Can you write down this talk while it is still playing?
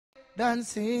Dan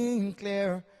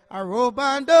Sinclair, a rope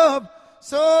and dub,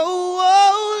 soldier,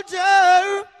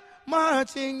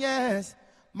 marching, yes,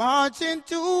 marching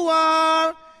to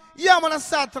war. Yeah, I'm on a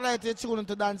satellite, you're tuning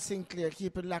to Dan Sinclair,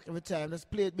 keep it locked every time. Let's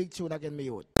play it big tune again, me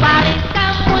youth. While it's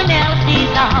someone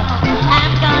else's all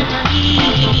I'm gonna be,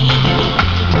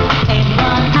 and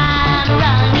while I'm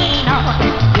running on,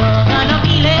 you're gonna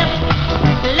be left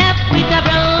with a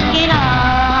broken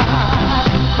heart.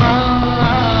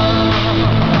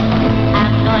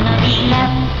 I'm gonna be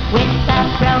left with a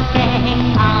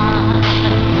broken heart.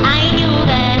 I knew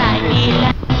that I'd be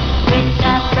left with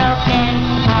a broken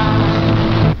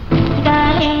heart.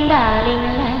 Darling, darling,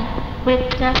 left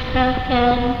with a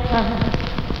broken heart.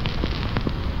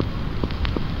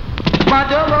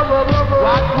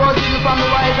 What was it from the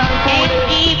wise and foolish? Can't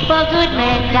keep a good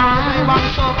man down.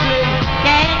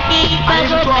 Can't keep a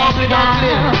good man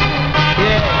down.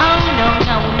 Yeah. Oh no,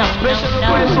 no, no, Special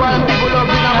no, request no. while people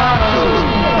love in a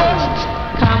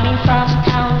Coming from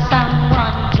town,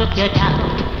 someone took you down.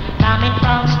 Coming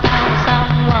from town,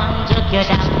 someone took you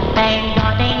down. Thank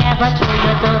God they never threw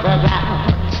you to the ground.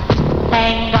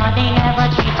 Thank God they never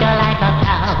treat you like a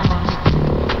clown.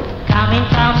 Coming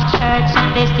from church and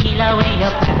they steal away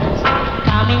your purse.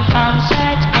 Coming from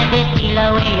church and they steal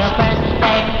away your purse.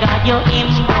 Thank God your hymn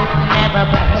book never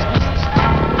burst.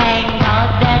 Thank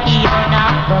God that you're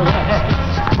not the worst.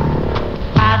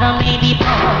 Father may be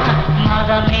poor,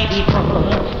 mother may be poor.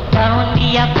 Don't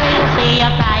be afraid, say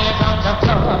your prayers on the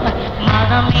floor.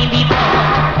 Mother may be poor,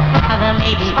 father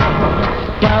may be poor.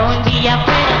 Don't be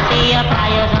afraid, say your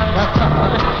prayers on the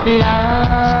floor.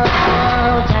 Love,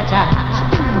 cha-cha.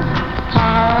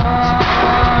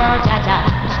 Oh, Jaja,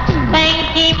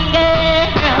 thank him,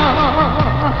 girl,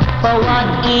 for what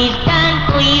he's done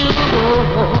for you,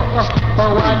 for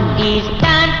what he's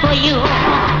done for you.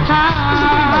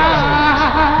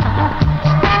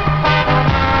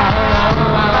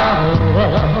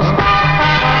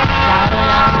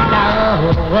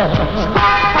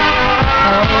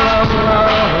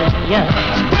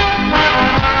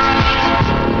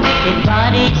 If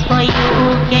God is for you, who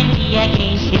can be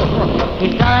against you?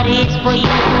 If God is for you,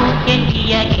 who can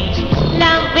be against you?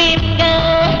 Love him,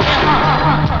 girl.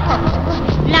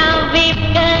 Love him,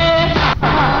 girl.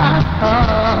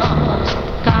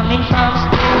 Coming from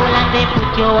school and they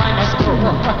put you on a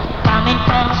stool. Coming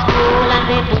from school and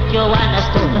they put you on a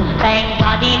stool. Thank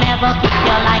God he never picked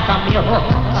you like a mule.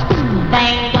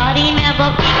 Thank God he never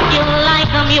picked you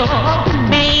like a mule.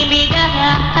 Baby girl.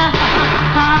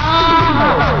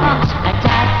 A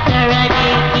chapter a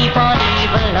day, keep all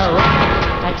evil away.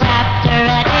 A chapter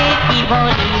a day, keep all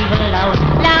evil away.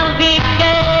 Love him,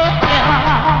 girl.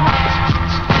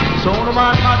 So the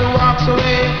man mother walks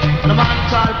away, and the man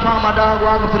called Palmer Dog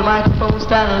walk up to the microphone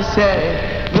stand and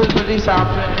say, "Listen to this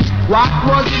after. What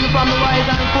was in from the wise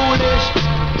and foolish?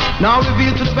 Now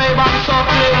revealed to the babe and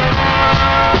softly,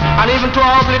 and even to a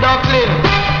ugly duckling."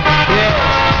 Yeah.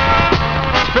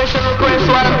 Special request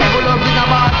while the people love in a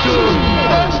bathroom.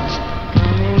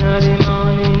 Coming out the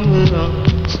morning,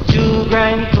 you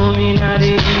grind, coming out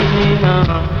the evening,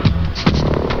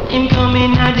 him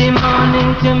coming out the morning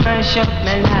to mash up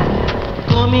my life.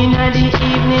 Coming out the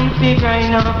evening to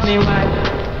grind up my wife.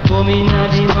 Coming out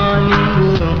the morning,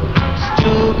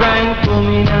 you grind,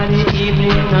 coming out the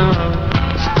evening,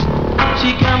 she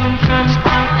coming from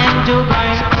town and to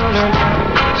grind on her down.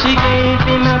 She gave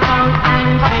him a pound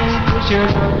and thing push her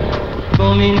down.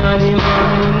 Coming out the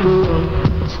morning,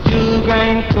 you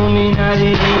grind, coming out the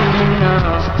evening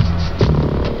now.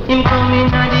 Him coming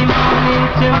out the morning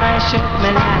to mash up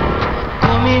my life.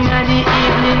 Coming out the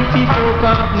evening to fuck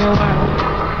up my wife.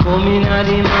 Coming out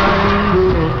the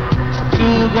morning,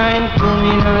 you grind,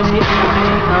 coming out the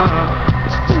evening now.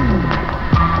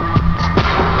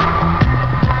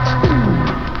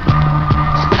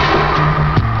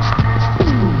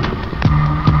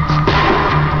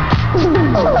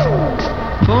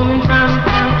 Coming from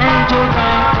town and to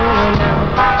grind over now.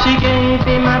 She gave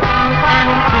him a pound and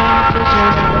a thing to show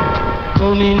down.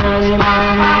 Coming out the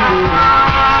morning,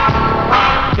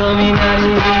 coming out the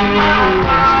evening.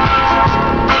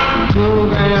 To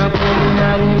grind up, coming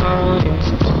out the morning.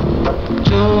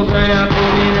 To grind up,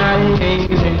 coming out the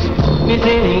evening. Me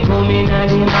say him coming out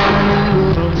the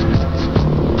morning,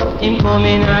 him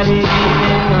coming out the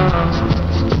evening now.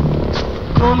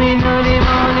 Coming out the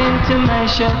morning to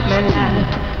mash up my life.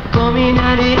 Coming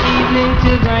out the evening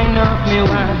to grind up my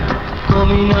wife.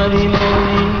 Coming out the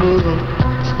morning,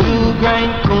 to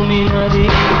grind. Coming out the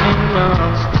evening now.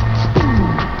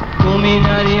 Coming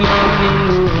out the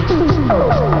morning.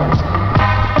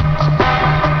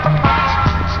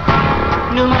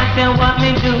 No matter what me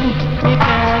do, me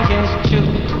can't get through.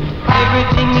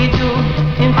 Everything me do,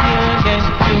 him feel get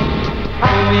through.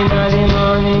 Come in the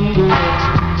morning good,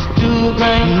 to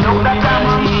grind come in the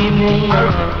evening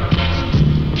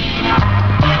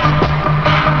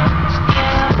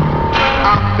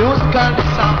musical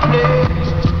display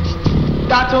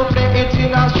that to play it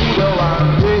in a studio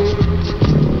one way.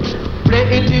 Play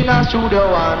it in a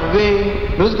studio one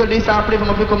way. Musical display from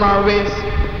a pick of my race.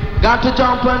 Got to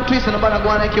jump and twist and nobody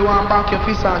go and make you one back your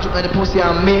fist and shoot and the pussy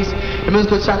and miss. The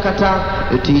musical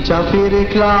chakata, the teacher for the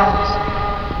class.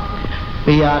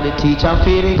 We are the teacher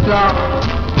for the class.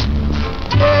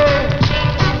 Yeah.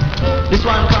 This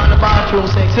one called the bathroom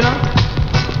sex, you know?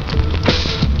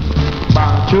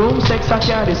 Bathroom sex I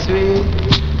carry sweet.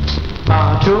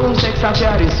 Bathroom sex I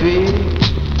carry sweet.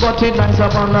 Got it nice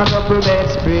up on a double bed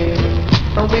spray.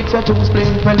 Now with your two split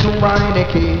and two one in the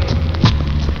key.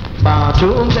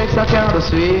 Bathroom sex I carry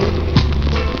sweet.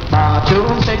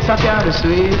 Bathroom sex I carry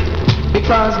sweet.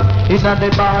 Because it's not the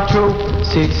bathroom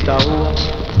sister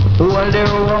who hold the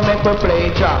room make me play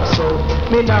drop. So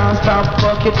me not stop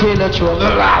fuck it till the show.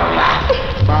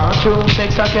 Bathroom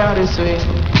sex I carry sweet.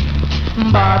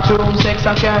 Bathroom sex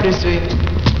I carry sweet.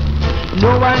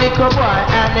 No one little boy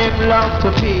and him love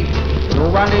to pee. No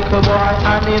one little boy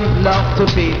and him love to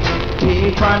pee.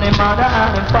 Pee for the mother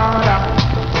and the father.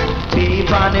 Pee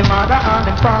for the mother and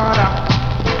the father.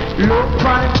 Look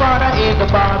for the father in the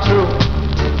bathroom.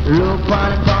 Look for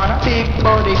the father big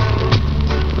body.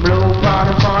 Look for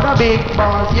the father big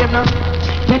balls, you know.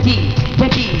 Teddy,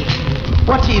 Teddy,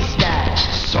 what is that?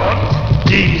 Son,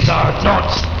 these are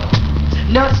nuts.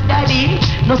 Nuts, daddy?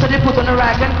 No, so they put on a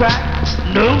rag and crack?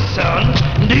 No, son,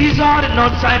 these are the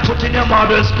nuts I put in your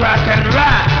mother's crack and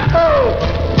rag. Oh!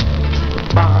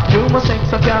 Bathroom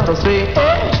sex I can't sweet.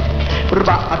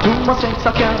 Bathroom sex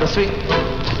I can't sweet.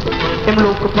 Him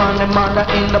look upon the mother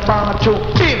in the bathroom.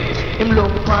 Him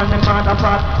look upon the mother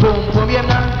bathroom.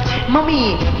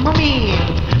 Mommy, mommy,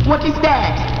 what is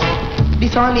that?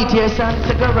 This all it here, son,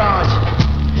 it's a garage.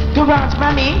 Garage,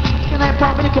 mommy? Can I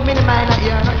pop in a community mine at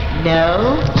you?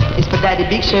 No, it's for daddy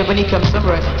big shit when he comes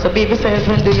over. So baby says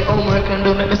when do your homework and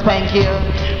don't let me spank you.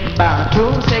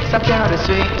 Bathroom sex I carry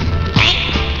sweet.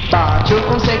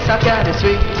 Bathroom sex I carry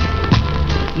sweet.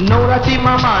 Know that in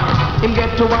my man, him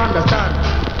get to understand.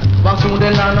 Once you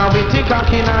the land with the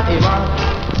cock in a man.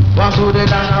 Once you the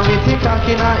land with the cock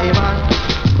in a man.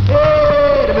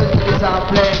 Hey, the music is our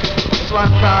play. This one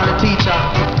called the teacher.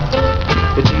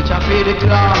 The teacher for the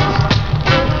class.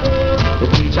 The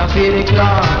teacher for the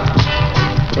class.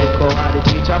 Echo of the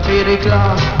teacher for the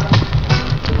class.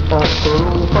 Uncle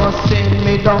Rufus send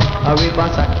me down a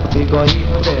riverside. We go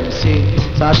hear them sing.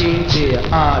 So DJ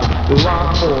hard, we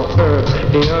want more herb.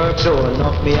 The herb don't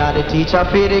enough. Me are the teacher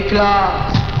for the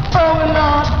class. Oh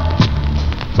Lord,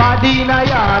 body in a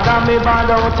yard and me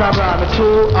band out a bra. Me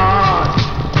too hard.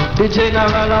 The general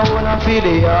I wanna feel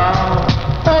the yard.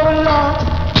 Oh Lord,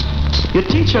 your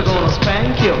teacher gonna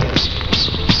spank you.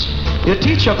 Your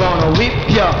teacher gonna whip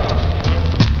you.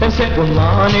 They say good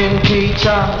morning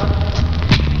teacher.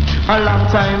 A long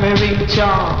time me reach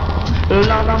ya.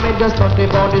 Long I me just study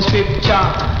about the scripture.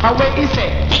 And what he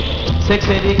say? Sex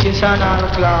educational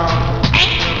class.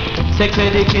 Sex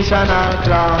educational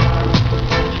class.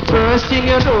 First thing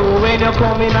you do when you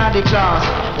come in at the class,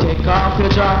 take off your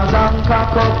drawers and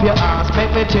cock up your ass.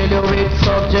 Make me tell you which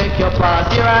subject you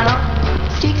pass. Here I know.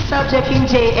 6 subjects in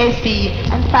JSC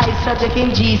and 5 subjects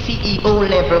in GCE O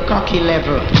level, cocky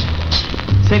level.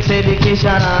 Sex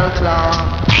educational class.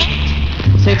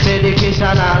 Sex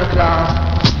educational class.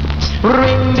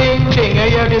 Ring ding ding, you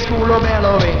hear the school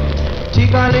bell ring.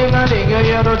 Chicka-ling-a-ling, you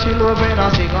hear the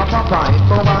children sing. Papa,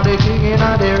 come on the king in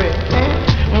a the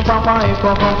ring. Papa,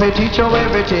 come on, they teach you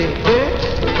everything.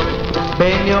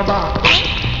 Bend your back,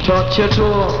 touch your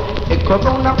toe. It come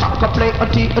on the back, play a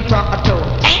toe.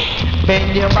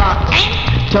 Bend your back,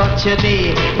 touch your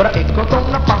knee. But it come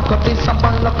on the back, this up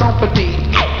on the company.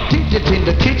 Did it in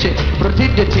the kitchen, but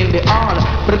did it in the hall.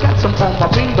 But got some on my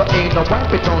finger, ain't no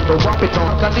wipe it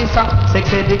on, cause this a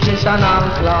sex educational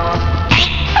class.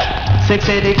 Sex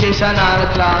educational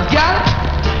class,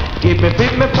 yeah. Give me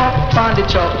pop on the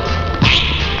chop.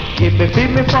 Give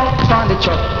me pop on the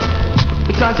chop.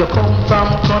 Because you come from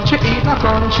country in a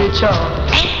country chop.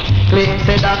 Claim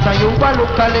say that you a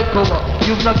look a little up.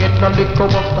 You no get no little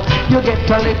up. You get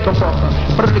a little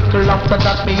up. But a little after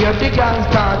that me hear the guys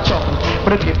start chop.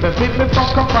 But give me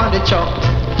fuck up on the chop.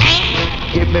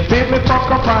 Give me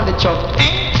fuck up on the chop.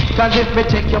 Cause if me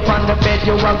take you on the bed,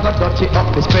 you will go dirty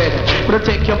up the spread. But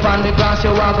take you on the grass,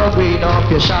 you will go green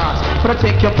up your shots. But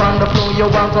take you on the floor, you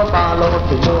will go ball out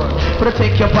the door. But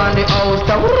take you on the house,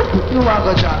 you will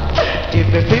go drop. Give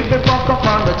me fuck up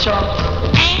on the chop.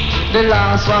 The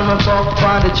last one me fuck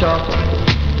on the chop.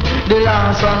 The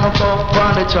last one me fuck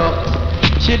on the chop.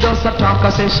 She does a talk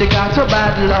and say she got a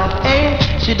bad luck, eh?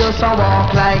 She does a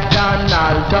walk like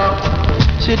Donald Duck.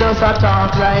 She does a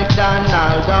talk like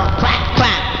Donald Duck. Quack,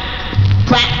 quack,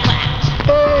 quack, quack.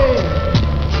 Hey!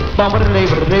 Bumper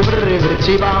river,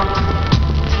 chiba.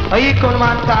 Oh, you come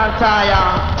man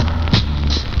Tartaya.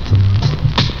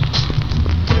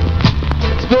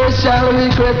 Special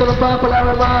request to the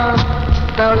popular man.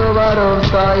 Now the bottom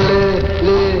style,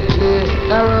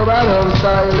 now the bottom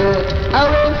style. I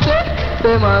will say.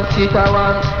 The mosquito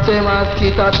one, the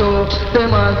mosquito two, the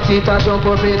mosquito jump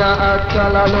up in a hot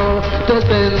calalo. The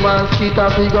same mosquito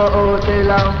figure out the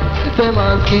lamp. The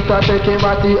mosquito take him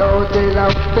at the out the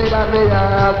lamp. Say that me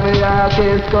yak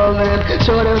is coming.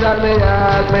 Show them that me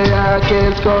yak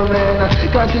is coming.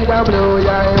 Cause see the blue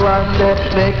eye one day,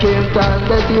 make him stand.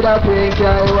 They see the pink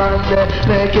eye one day,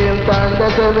 make him stand.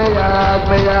 They say me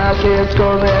yak is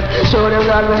coming. Show them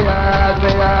that me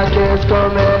yak is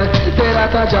coming. Say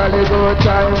that a jolly good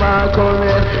time are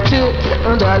coming,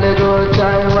 jolly good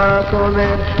time are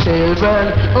coming.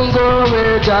 Children, go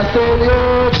with just tell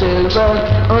you, children,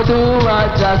 do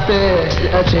what just say.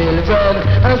 Children,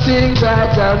 sing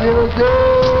that music.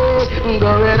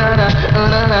 Go with na.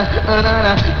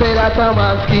 Say that a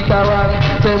mosquito one,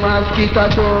 the mosquito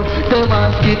two, the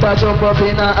mosquito jump up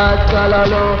in a hot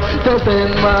calalo. The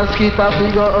same mosquito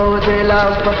figure out the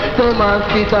lamp. The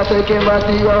mosquito take him at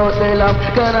the out the lamp.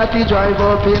 Cannot he drive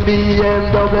up in BMW?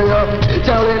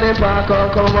 Tell when him park or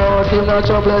come out, him no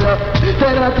trouble up.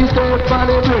 Say that he step on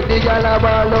him, break the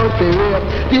galabal out the way.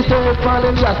 He step on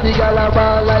him, just the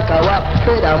galabal like a wap.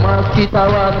 Say that mosquito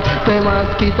one, the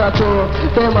mosquito two,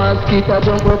 the mosquito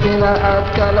jump up in a hot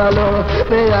calalo.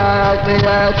 Me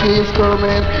yak is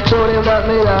coming. Show them that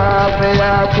me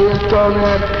yak is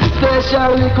coming.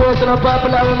 Special request to the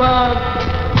popular man.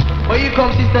 Where you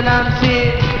come, Sister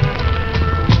Nancy?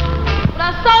 The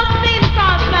South Sea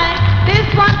South man. This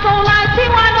one so like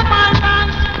Tijuana man run.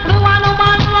 The one who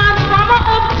man run from a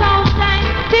uptown thing.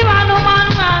 Tijuana man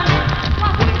run.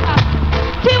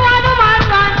 Tijuana man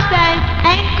run say,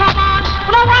 ain't come on.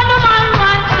 The one who man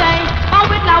run say, oh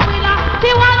with la willa.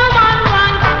 Tijuana man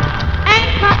run,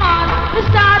 ain't come on. We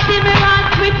started me run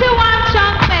with the one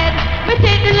chunk bed. Me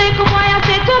take the little boy I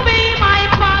said to be my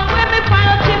pal. When me find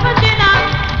out him a dinner,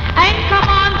 ain't come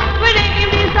on. We didn't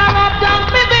give this a rub down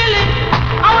me belly.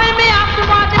 And when me ask him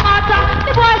what the matter,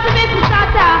 the boy say me to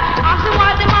starter. Ask him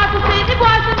what the matter, say the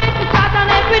boy say me to starter.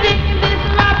 And every day give this a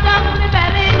rub down me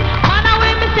belly. Man, I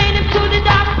when me send him to the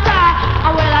doctor,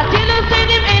 and well I till you send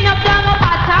him end up down a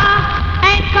butter.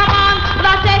 Ain't come on, but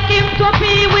I take him to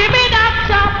pee with me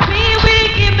doctor. Pee we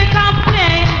give me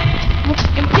complaint.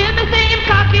 Him till me say him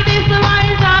cocky this the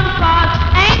rise and fall.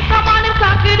 Ain't come on, him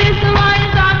cocky this the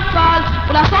rise and fall.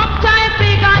 But I sometimes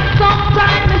big and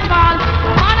sometimes me small.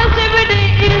 Man, I say every day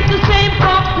is the same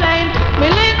complaint. Me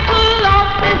little love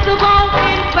is to go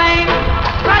in vain.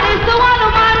 God is the one who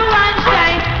man run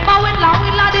say. But when la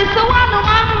willa this the one who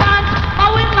man run. But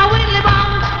when la willa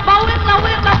bang, but when la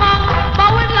willa bang, but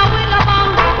when la willa bang.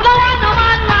 The one who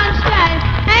man run say.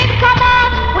 Ain't come on,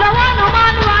 the one who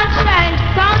man run say.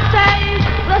 Some say,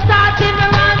 the starting me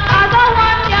run as a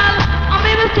one girl. And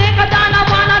me mistake a done a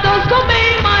one of those to be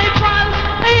my pal.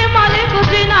 Me my little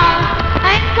dinner.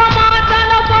 Ain't come on,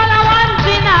 done up all a one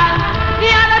dinner. The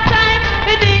other time,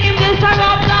 me dig him this a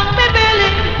rub down me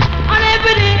belly. And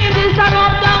every day him this a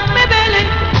rub down me belly.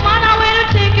 Man, I will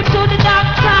take him to the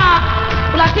doctor.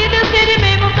 But I till you see the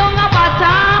name of down a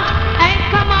butter. Ain't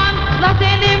come on, I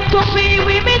send him to pee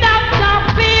with me doctor.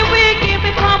 Pee we give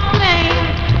me complaint.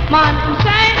 Man, I'm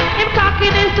saying him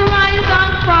cocky this to rise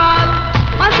and fall.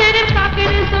 I said him cocky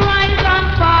this to rise and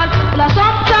fall. But I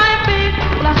sometimes big,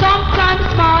 but I sometimes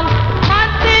small. Man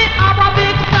say I'm a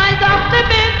big size of the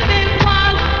big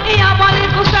wall. He have a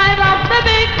little size of the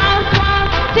big house wall.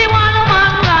 Tijuana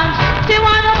man ranch,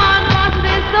 Tijuana man ranch.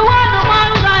 This the one who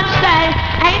man ranch say.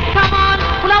 Ain't come on,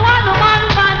 but I want no man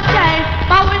ranch say.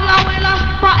 But willa,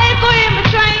 but ain't go in me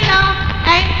trainer.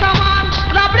 Ain't come on,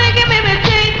 but I bring him in me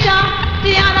teacher.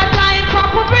 The other time,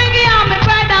 Papa bring him on me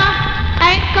brother.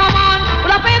 Ain't come on,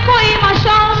 but I ain't go in my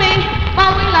show me. But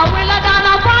willa, down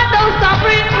a window to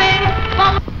bring me.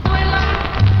 But willa.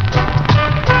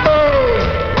 Hey,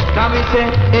 come and say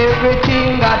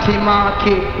everything got a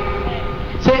market.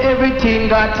 Say everything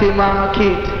got a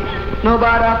market.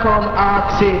 Nobody come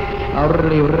ask it.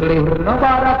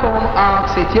 Nobody come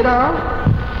ask it, you know.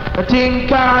 I think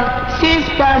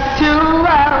Sister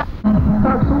Sua.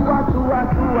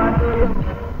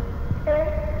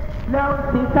 Love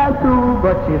Sister Sue,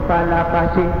 but she fall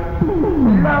apart.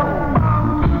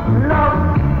 Love,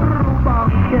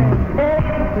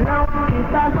 Love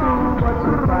sister true, but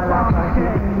she fall off a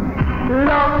chain.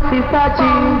 Love sister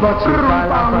Jean, but she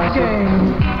fall off a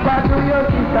chain. What do your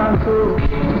sister do?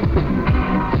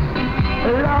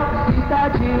 Love sister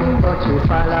Jean, but she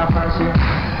fall off a chain.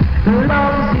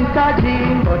 Love sister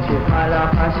Jean, but she fall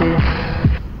off a chain.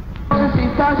 Love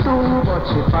sister Sue, but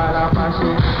she fall off a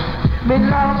chain. Me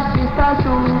love sister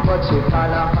Sue, but she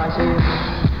fall off a chain.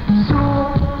 Sue,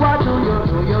 what do you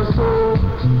Sue?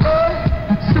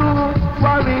 Sue,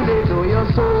 what really do you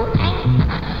Sue?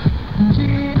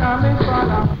 Gina, me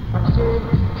fall off a chain.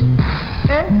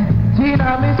 Gina,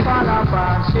 me fall off a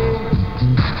chain.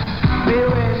 We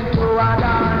went to a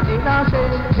dance in a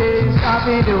same place,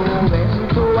 Avenue. Went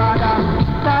to a dance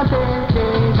in a same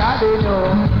place, Avenue.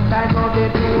 Time of the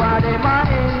two of them a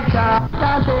enter.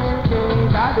 The same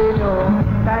place, Avenue.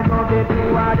 Time of the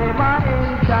two of them a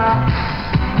enter.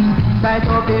 Time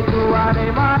of the two of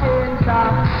them a enter.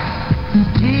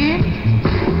 Jean,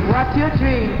 what you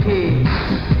drinking?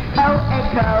 Oh,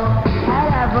 Echo, I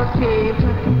have a cape.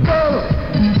 Oh,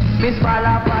 Miss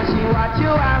Malapashi, what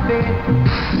you having?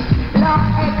 Lord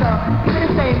Echo, give me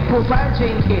the same poop I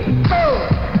drink it. Oh,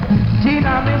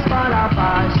 Gina, Miss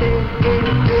Malapashi.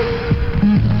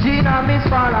 Gina, Miss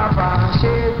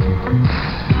Malapashi.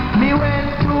 Me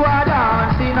went to a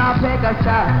dance in a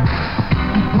Pegasus.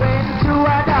 Went to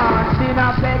a dance in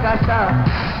a Pegasus.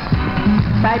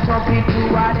 Type up it to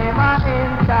a them a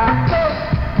enter.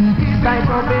 Type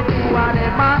up it to a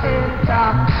them a enter.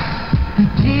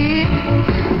 Jean,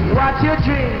 what you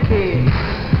drinking?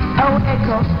 Oh,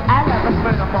 Echo, I love a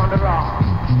smell upon the rock.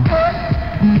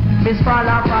 Miss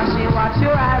Malapashi, what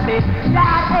you having?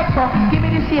 Lord Echo, give me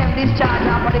the same discharge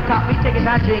out for the cup. Me take it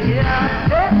and drink it, you know?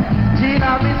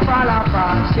 Gina, Miss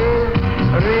Malapashi.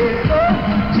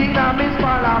 Gina, Miss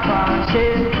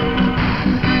Malapashi.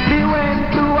 We went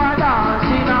to a dance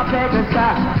in a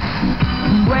Pegasus.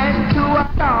 Went to a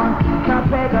dance in a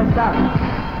Pegasus.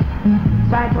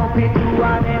 Sight up into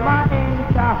a them a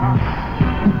enter.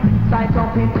 Sight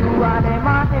up into a them a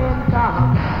enter.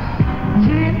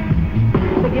 Jean,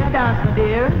 take your dance, my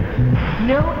dear.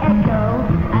 No echo.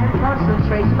 I'm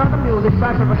concentrating on the music.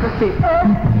 Try to sit.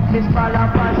 Miss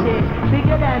Malapashi, take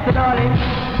your dance, darling.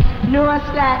 No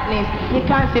slackness, you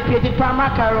constipated for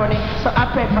macaroni, so I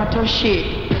prefer to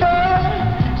shake.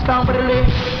 Stand for the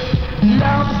lift.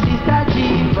 Love sister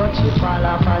Jean, but she fall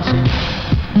off a shit.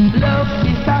 Love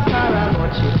sister Cara,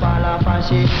 but she fall off a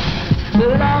shit.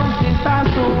 Love sister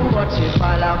Sue, but she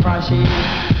fall off a shit.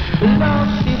 Love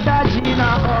sister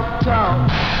Gina uptown.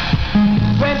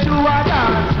 Went to a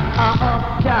dance,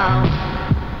 uptown.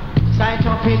 Sight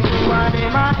up into a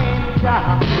them a enter.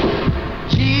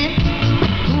 Jean,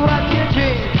 what you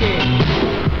drinking?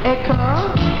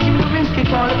 Echo, give me the whiskey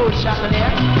for the bush shot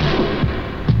there.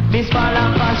 Miss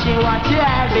Malapashi, what you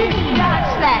having? Not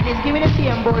slackness, give me the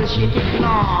same bullshit, it's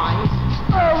nice.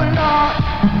 Oh Lord,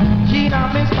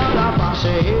 Gina, Miss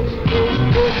Malapashi.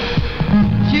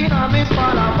 Gina, Miss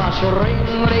Malapashi, ring,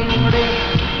 ring, ring.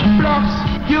 Flux,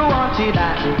 you want it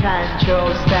and you can't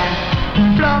show stand.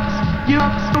 Flux, you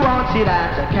want it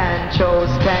and you can't show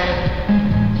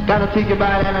stand. Gotta think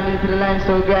about it and I need to the line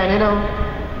so grand, you know.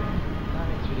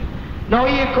 Now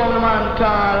here come the man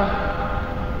called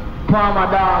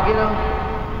Palmer Dog, you know.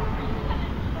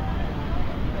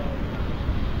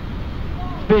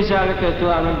 Special request to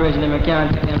all my brethren, I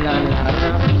can't take them down now.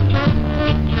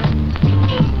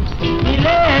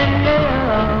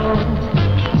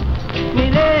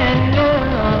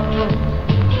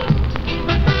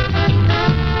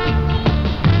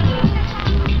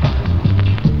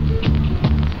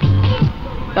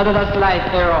 That was a slight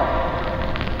error.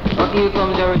 But here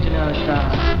comes the original star.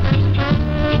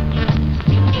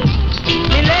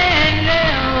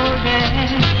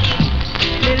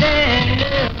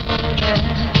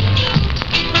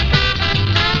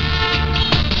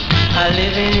 I'm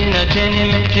living in a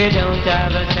tenement, you don't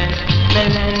have a sense. The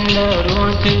landlord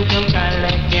wants to come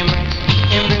collect him rent.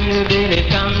 And bring the bill, it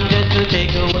come just to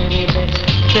take away me bed.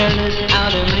 Tell us how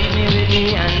to leave me with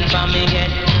me and for me get.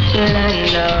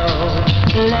 Landlord,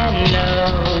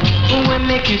 landlord, what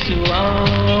make you so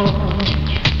old?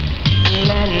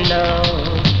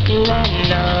 Landlord,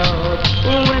 landlord,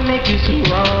 what make you so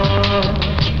old?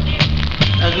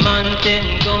 As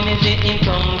mountain go, me say him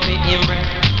come for him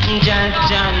rest. Just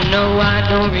John, no, I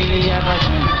don't really have a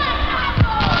chance.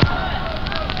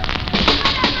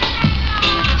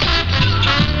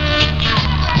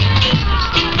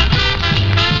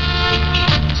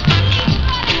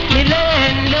 Me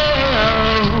landlord,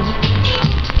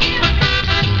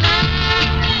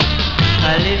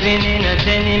 I living in a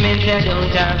tenement, I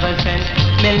don't have a cent.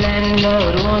 Me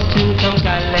landlord wants to come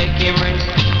collect him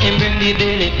rent. the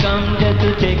bill come just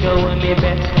to take away me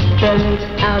best. So look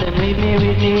out and leave me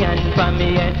with me and for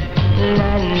me yet.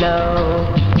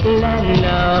 Lando,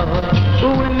 who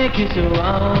will make you so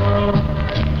wow?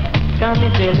 Come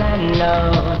and say Lando,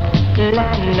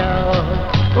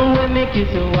 who will make you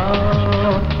so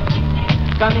wow?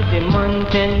 Come and say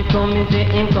mountain, come and say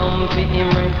him come for him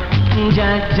rent.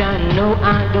 Jaja, no,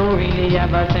 I don't really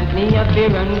have a sense. Me up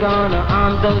here and gonna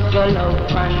arm those go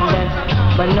love and dance.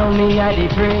 But now me a the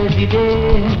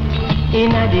president,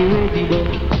 inna the resident,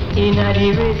 inna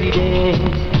the resident.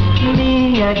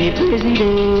 Me a the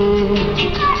president,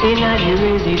 inna the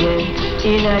resident,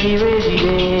 inna the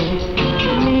resident.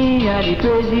 Me a the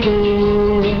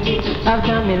president.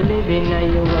 After me living now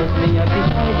you was me a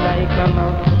beside like a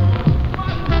mouse.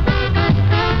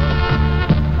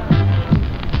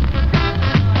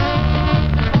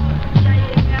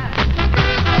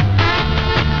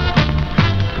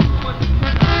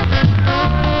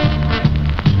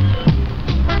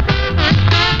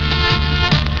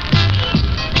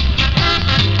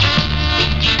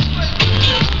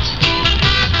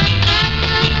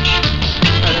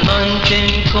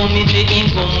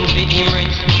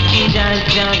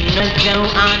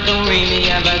 I don't really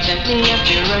have a sense. Me have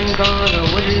to run, go to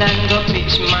woodland, go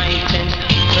pitch my tent.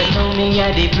 But now me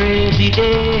a the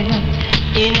president,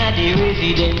 inna the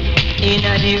resident,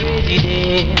 inna the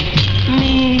resident.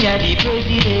 Me a the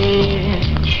president.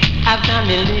 After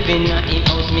me living in him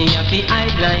house, me a fi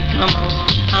hide like a mouse.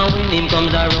 And when him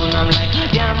comes around, I'm like a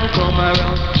damn come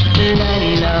around.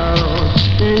 Landlord,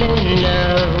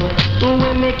 who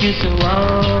will make you so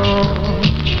wow?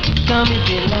 Come and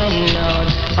say landlord,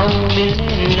 oh me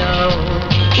landlord,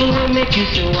 who will make you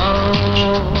so wow?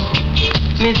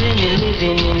 Me say me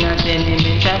living in a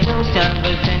tenement, I don't have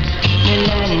a cent. Me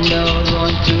landlord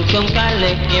want to come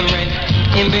collect him rent.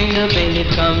 Him bring the bill,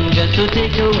 it come just to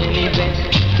take away me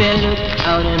best. Say look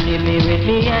out and leave me with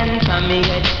me and come me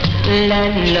yet.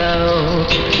 Landlord,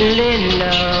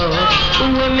 who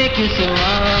will make you so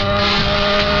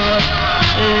wow?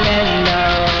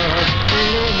 Landlord,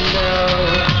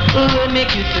 who will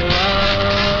make you so wow?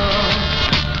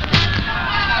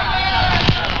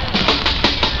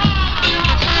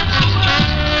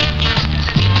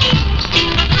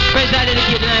 First I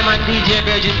dedicate the name on DJ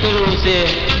Virgin Pelosi.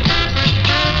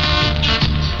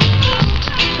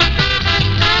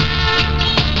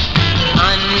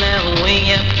 On my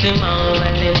way up to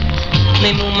Mali, me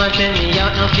mama tell me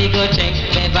out no figure check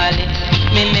Beverly.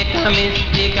 Me make a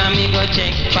mistake and me go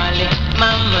check Polly.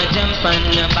 Mama jump on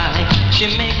the bike, she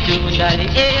make two dolly.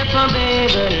 Hey for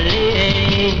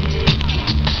Beverly,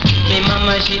 me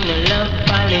mama she no love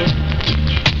Polly.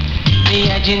 Me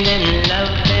a gin them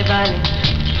love Beverly,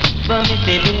 but me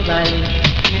say Beverly,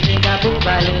 me think a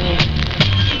Beverly,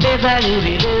 Beverly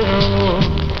we do.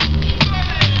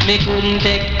 Me couldn't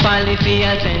take Polly for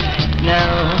a cent, no.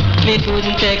 Me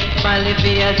couldn't take Polly for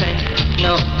a cent,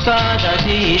 no. Cause I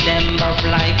see them buff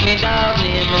like me dog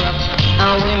name rough.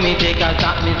 And when me take a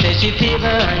top, me say she fever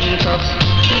and tough.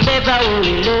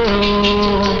 Beverly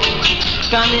low,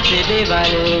 come me say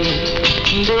Beverly,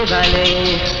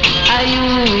 Beverly, are you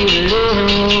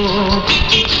low?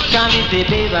 Come me say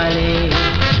Beverly,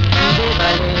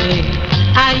 Beverly,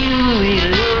 are you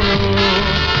low?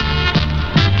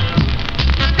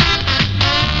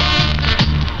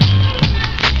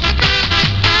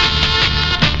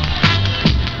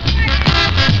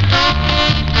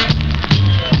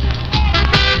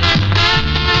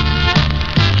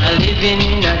 Living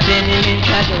in a tenement,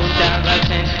 I don't have a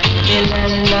cent. The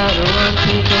landlord wants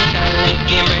me to collect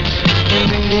him rent. Him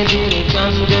bring the bill,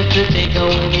 come just to take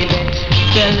away the bed.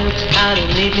 Tell look how to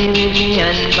leave me with me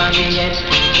and for me yet.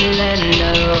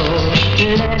 Landlord,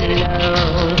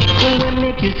 who will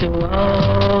make you so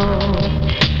old?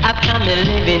 After me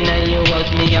living and you watch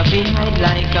me up behind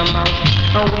like a mouse.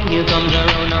 And when you come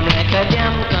around, I'm like a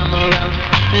damn come around.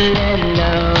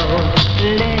 Landlord,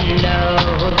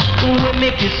 who will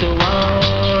make you so old?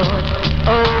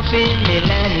 Oh, feel me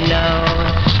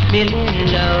landlord,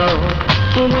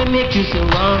 who will make you so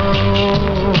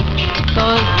old?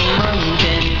 Cause the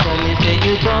mountain come and say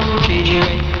you don't feel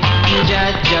it.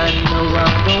 Jaja, no, I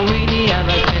don't really have a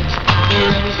sense.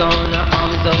 You're gonna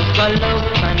arms out, go love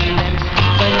and them.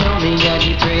 But now me a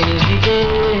the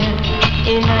president,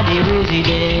 inna the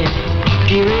resident,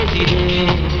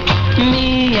 me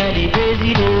a the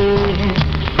president.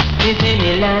 Me say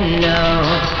me landlord,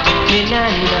 you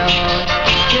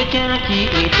can't keep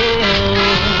me down.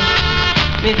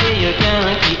 Me say you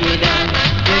can't keep me down,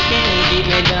 you can't keep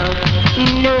me down,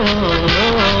 no.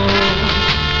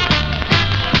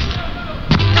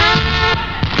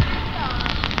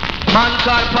 Man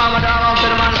called Palmer down for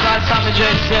the man called Sammy J.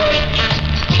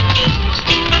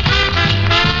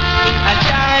 A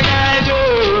China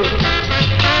girl,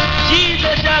 she's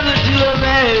a trouble to a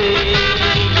man.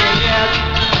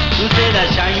 You say that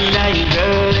China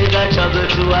girl is a trouble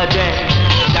to a jet.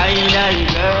 China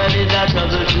girl is a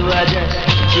trouble to a jet.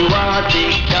 She want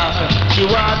TikTok, she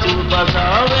want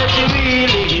superstar, but she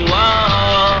really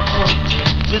want.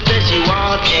 You say she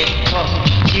want echo,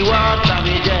 she want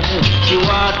Sammy J, she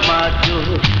want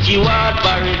Madu, she want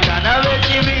Baritana, but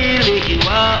she really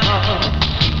want.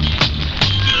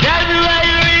 Tell me what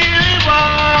you really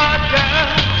want,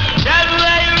 girl. Tell me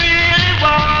what you really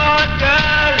want,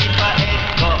 girl.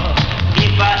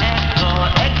 If I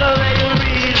echo what you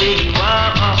really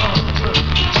want.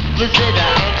 We say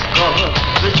that echo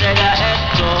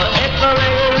what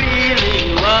you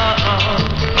really want.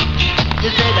 We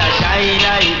say that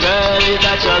China girl is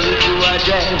a trouble to a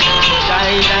jet.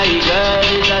 China girl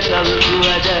is a trouble to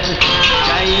a jet.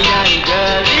 China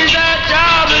girl is a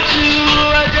trouble to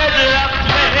a jet.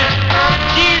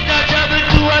 She's a trouble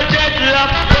to a jet.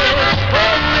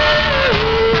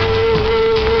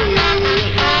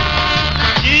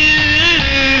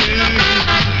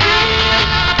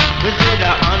 We say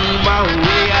that on my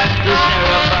way at the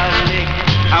stereophonic,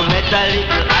 I met a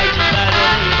little ice by the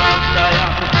name of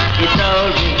Zion. He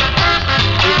told me,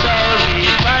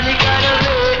 panic got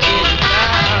away in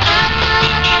town.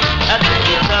 I said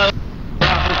he told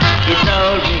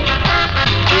me,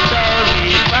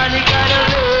 panic got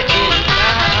away in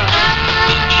town.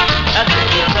 I said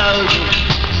he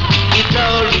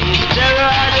told me, terror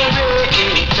had away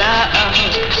in town.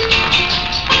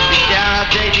 You can't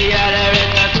take the other in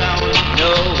the town,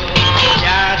 no. You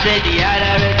can't take the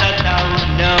other in the town,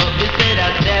 no. You say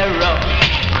that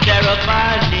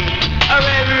stereophonic, I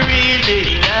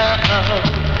really love.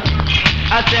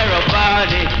 A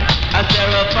stereophonic,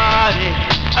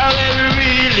 I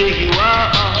really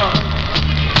want.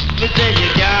 You say you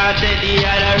can't take the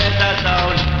other in the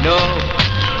town, no.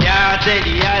 Can't take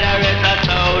the other in the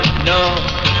town, no.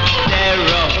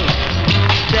 Stereophonic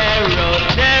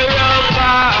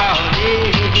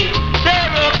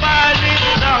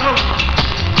sound.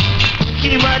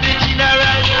 Him a the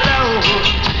general sound.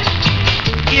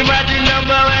 Him a the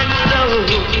number one sound.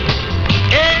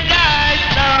 And I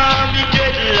saw me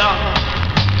dreadlock.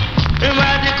 Him a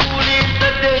the coolest the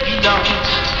deadlock.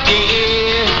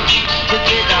 Yeah. To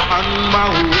get on my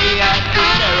way at the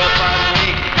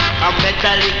stereophonic. I met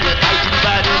a little item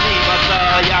by the name of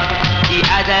Zion. He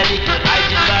had a little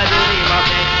item by the name of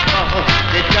Echo.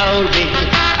 They told me,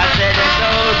 I said they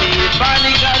told me,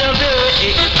 panic got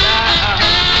away in town.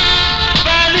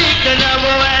 Panic the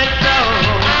number one song.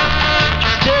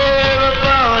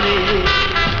 Stereophonic.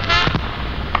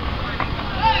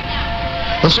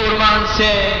 That's what the man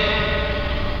said.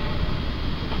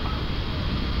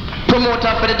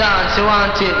 Promoter for the dance, you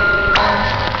want it?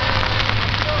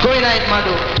 Go in it,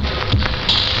 Madu.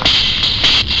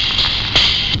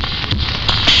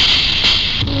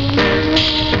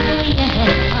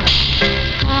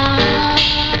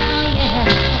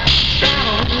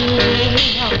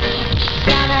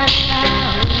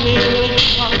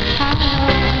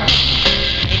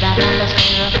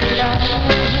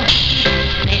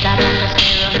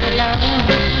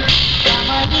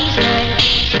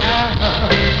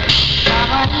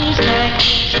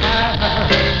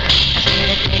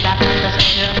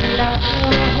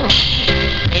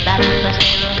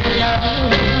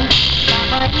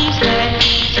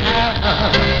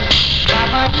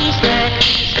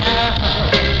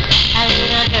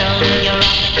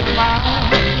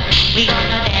 We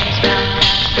gonna dance from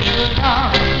dusk till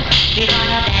dawn. We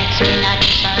gonna dance with a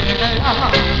just a little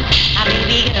long. A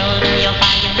baby girl, do you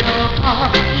find no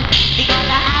call? Because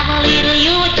I have a little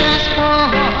you just boy.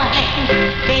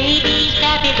 Baby,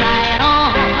 step it right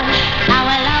on. How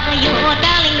I love you,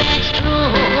 darling, that's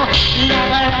true.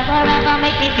 Never, ever, ever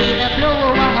make me feel the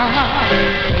blue.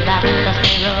 They got the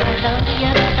stereo, you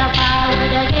got the power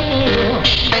to give.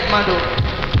 Right, Madu.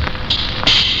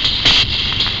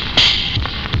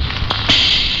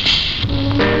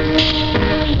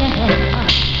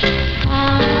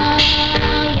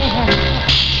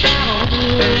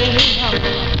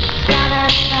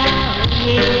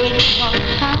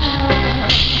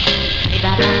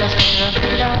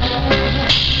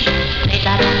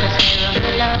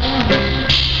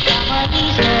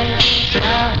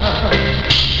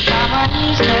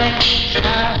 Somebody's learning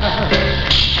stuff. I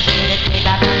said it, they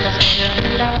got the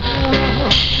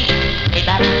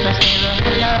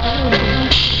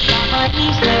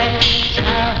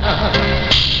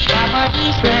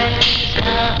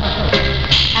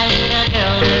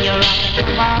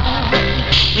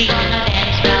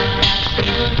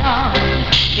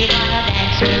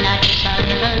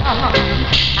along.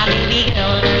 And baby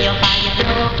girl, do you find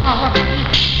no fun?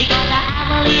 Because I have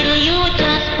a little you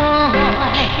just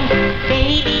boy.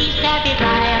 Baby, step it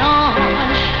right on.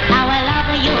 How I love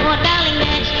you, darling,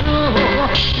 that's true.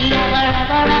 Never,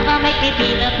 ever, ever make me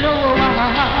feel the blue.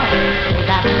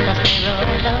 Without the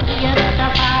spirit of you, that's the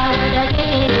power that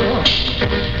gave you.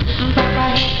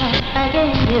 Papa, I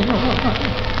gave you.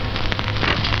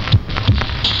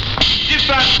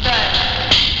 Different style.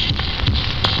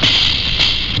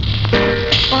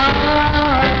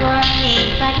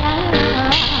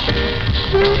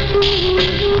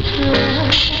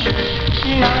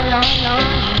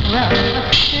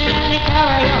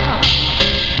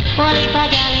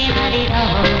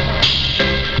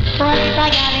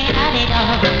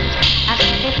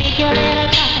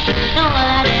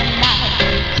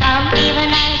 Some even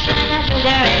nice like a sugar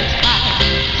and spice.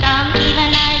 Some even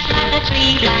nice like a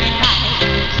tree blind high.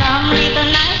 Some little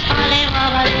nice falling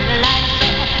over little lights.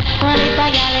 Well, if I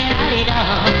got it, I did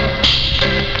all.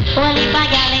 Well, if I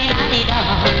got it, I did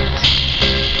all.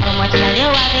 How much can you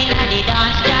have in the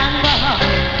dance jungle?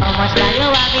 How much can you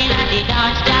have in the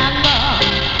dance jungle?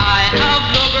 I have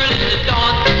no girl in the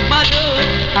dance, my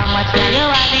dude. How much can you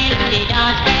have in the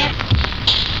dance?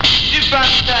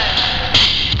 Different style.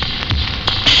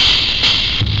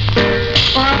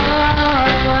 Oh,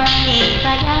 if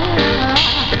I got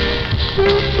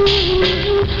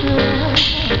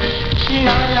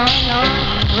no,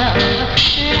 let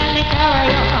me tell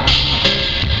you.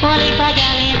 What if I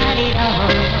got it, I did all.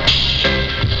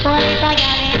 What if I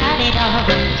got it, I did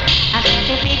all. I said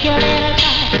to pick your little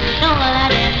time, no all of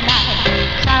them nice.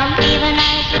 Some even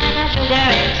nice like a sugar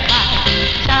and spice.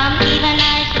 Some even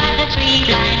nice like a tree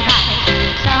blind high.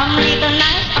 Some little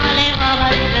nice falling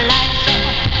over little lights.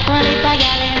 What if I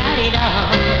got it, I did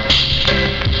all.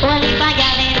 What if I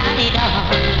got it, I did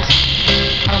all.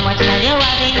 How much can you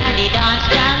have in the dance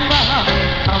jungle?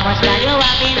 How much can you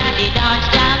have in the dance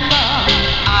jungle?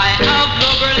 I have no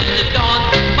girl in the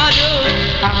dance, my dude.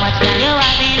 How much can you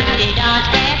have in the dance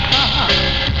echo?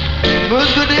 Who's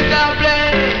good in that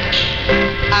play?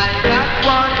 I got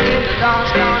one in the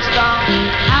dance.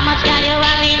 How much can you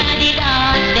have in the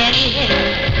dance steady?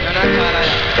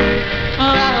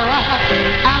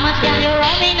 How much can you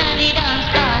have in the dance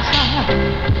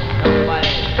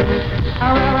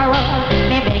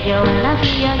me beg you wanna be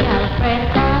your girlfriend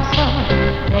cause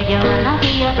beg you wanna be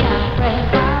your girlfriend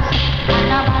cause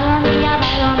and borrow me young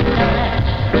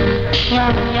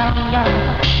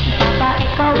Papa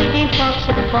echo with the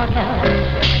function for you.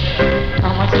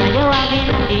 How much can you have in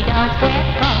the dance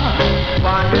echo?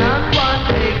 1 and 1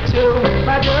 take 2,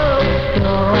 my dude. 2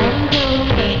 and 2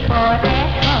 make 4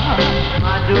 echo.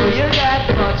 My do you got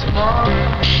much more?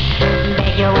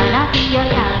 Beg you wanna be your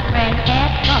girlfriend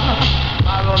echo.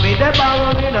 Borrow me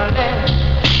the left.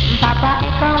 Papa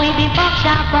echo with the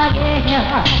function for you.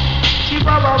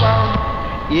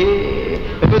 Yeah,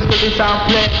 if it's good this sound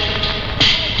play.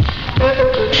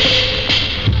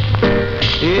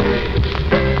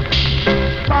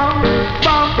 Bam,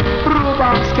 bam,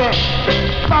 rubanske.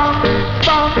 Bam,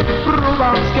 bam,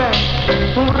 rubanske.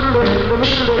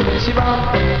 Shibam.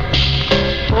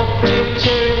 Oh, Jim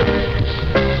Cherry.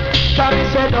 Tommy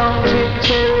said, oh, Jim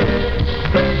Cherry.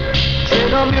 Say,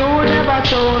 no, you never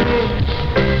told me.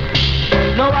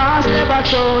 No ass never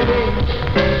told me.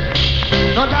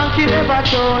 No donkey never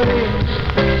told me.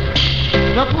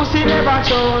 No pussy never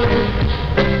told me.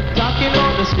 Talking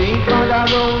on the street, Mother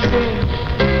Rosie.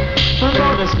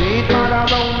 On the street, Mother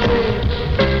Rosie.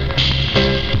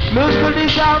 Musical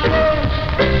is out there.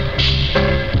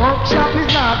 Pop shop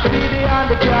is not pretty on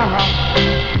the car.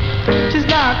 She's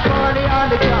not funny on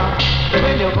the car.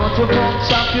 When you go to pop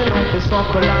shop, you know the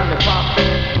suckle on the pop.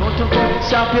 Go to pop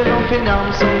shop, you know the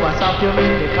numb. So what's up, you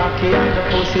make the cocky and the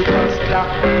pussy just clap.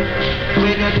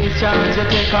 When you discharge, you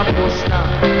take a post now.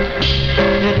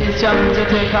 You discharge, you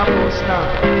take a post now.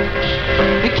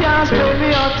 You can't spend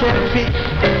me on 10 feet.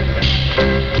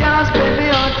 Can't spend me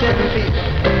on 10 feet.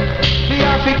 Me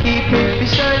have to keep it, be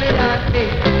Shirley and me.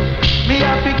 Me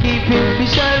have to keep it, be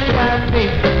Shirley and me.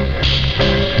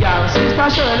 Young sister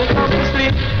Shirley come to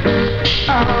sleep.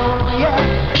 Oh yeah.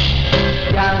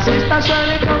 Young sister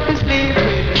Shirley come to sleep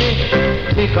with me.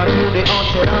 Take her to the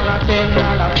hotel on a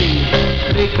 $10 fee.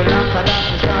 Little after that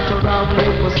we start to round the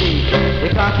pussy. The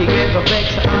cocky get the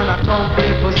vex and a thump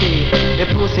the pussy. The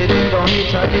pussy then don't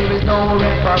hit her, there is no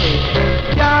referee.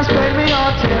 Can't spend me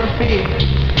hotel fee.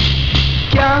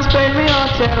 Can't spend me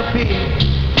hotel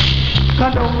fee.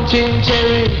 Come on, Jim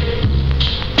Cherry.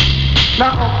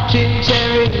 Now up Jim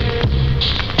Cherry.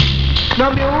 No,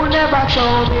 you never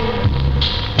told me.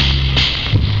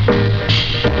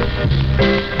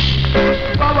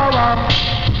 Wow, wow, wow.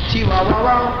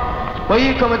 wow. Where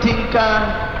you come and think,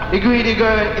 the greedy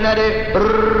girl in the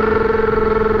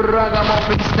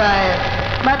ragamuffin style.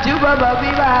 Matthew Baba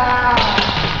Viva.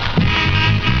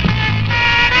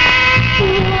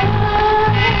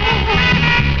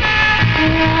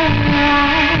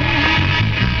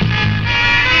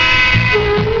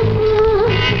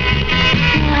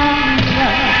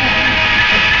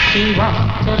 She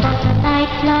wants to go to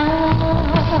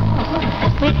nightclub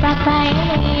with Papa.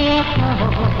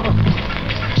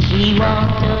 She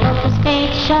wants to go to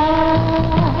stage show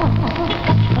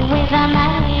with a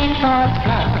man called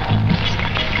Club.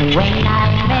 When I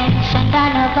mentioned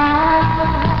Donovan,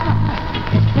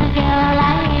 the girl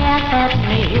laughed at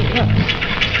me.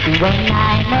 When I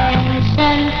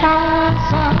mentioned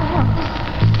Thompson,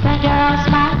 the girl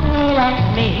smiled at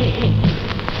me.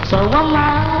 So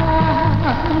woman,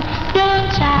 don't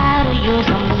try to use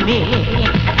me.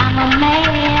 I'm a man,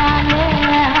 yeah.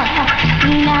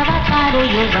 Never try to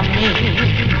use me.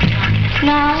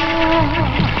 No,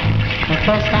 the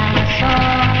first time I saw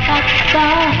that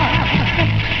star,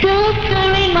 took the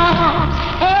ring off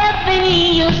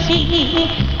every you see,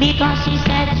 because she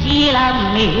said she loved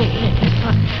me.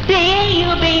 Then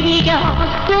you baby girl,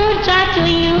 don't try to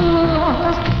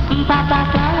use Papa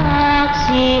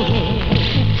Foxy.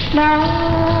 No,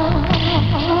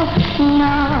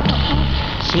 no,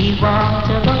 she wants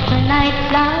to go to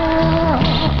nightclub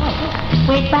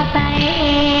with Papa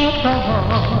Echo.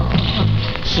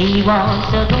 She wants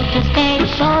to go to stage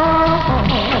show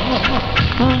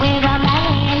with a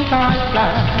man called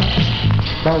Club.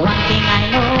 But one thing I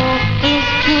know is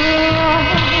true,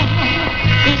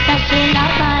 is that she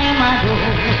loves my mother.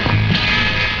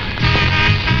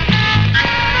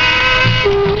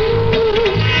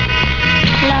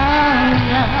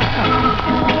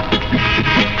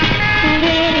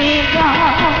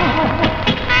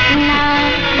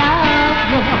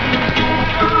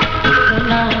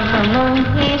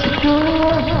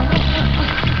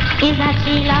 Is that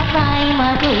she loves my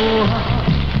mother?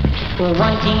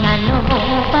 One thing I know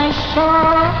for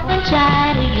sure, don't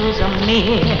try to use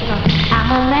me. I'm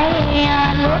a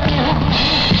man,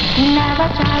 never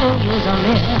try to use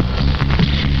me.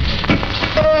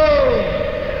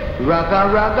 Hey,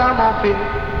 ragamuffin,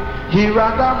 he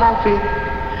ragamuffin,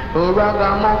 oh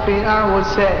ragamuffin I would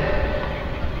say.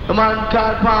 A man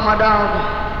called Palmer Dog,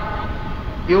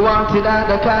 you wanted at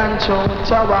the control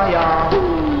tower, y'all.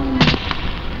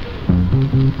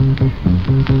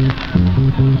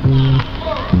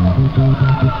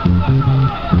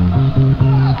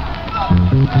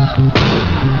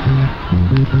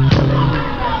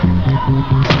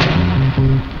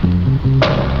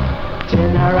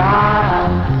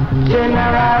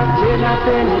 General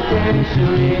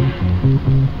penitentiary.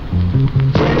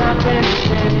 General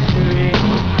penitentiary.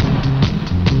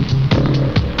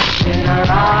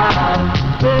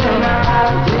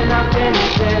 General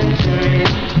penitentiary.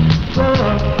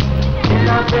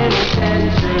 General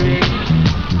penitentiary.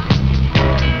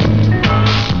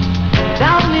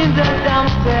 Down in the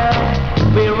dumpster,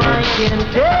 where I can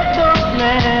take the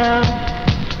smell.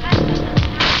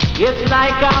 It's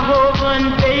like a oven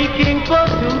baking for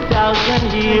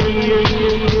 2,000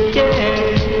 years. Yeah.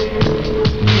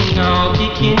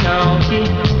 Kinauki,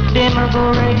 them a go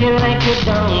reggae like a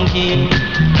donkey.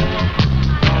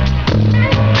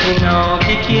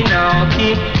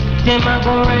 Kinauki, them a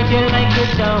go reggae like a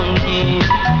donkey.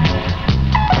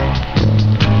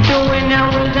 So when I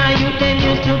was a youth, they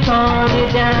used to call me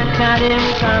that them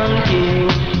donkey.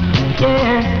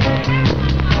 Yeah.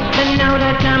 And now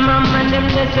that I'm a man, them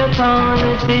just to call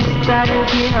me sister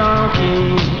Kinauki.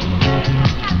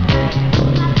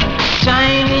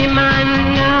 Shiny man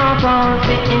now call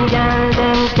sitting down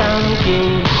them donkey.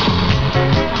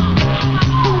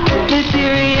 The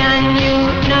Syrian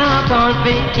youth now call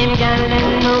sitting down them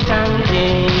no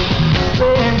donkey.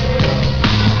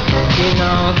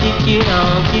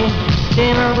 Kinauki,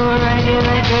 them a go riding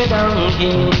like a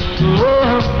donkey.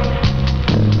 Whoa.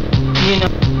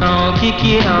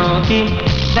 Kinauki,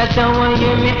 that's how I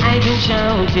hear me, I been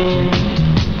shouting.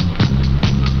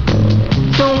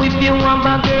 So if you want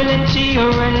a girl and she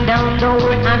run down the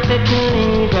way, I said to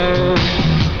leave her.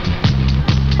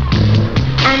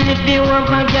 And if you want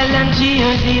a girl and she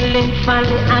is dealing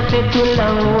folly, I said to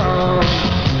love her.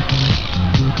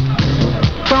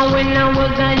 So when I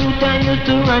was a youth, I used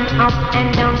to run up and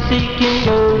down seeking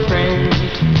girlfriends.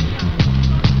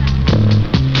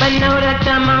 But now that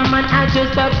I'm a man, I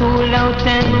just a cool out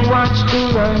and watch the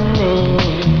running.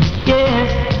 Yes.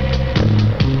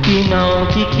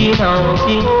 Kinauki,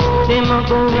 them a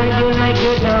go reggae like a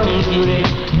donkey.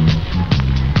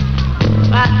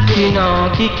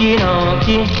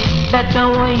 Kinauki, That's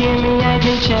how I hear me, I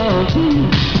been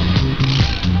shouting.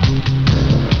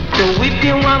 So if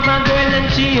you have a girl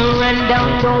and she run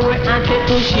down, don't worry, I take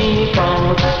to shake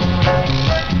out.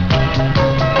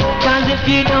 Cause if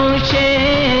you don't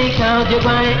shake out, you're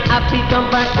gonna have to come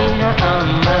back in a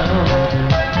hammer.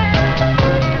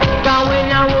 Cause when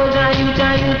I was a youth, I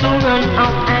used to run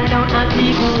up and down a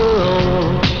big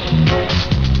road.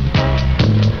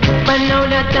 But now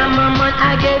that I'm a man,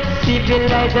 I get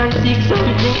civilized and seek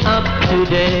something up to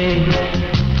date.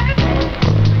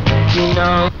 You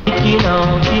know,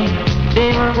 they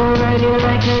will go ride you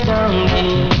like a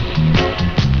donkey.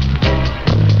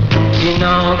 You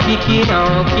know,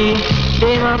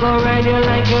 they will go ride you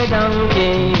like a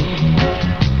donkey.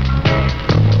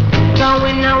 So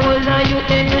when I was a youth,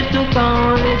 they used to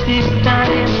call the sister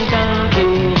and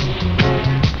donkey.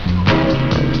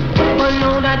 But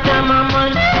now that I'm a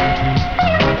man,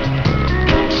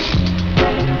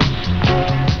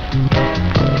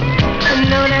 and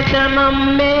now that I'm a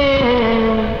man,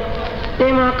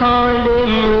 they might call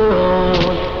them road.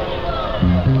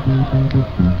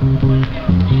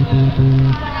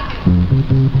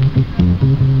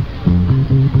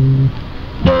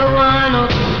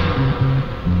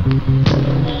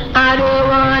 I don't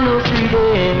want no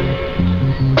freedom.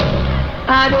 I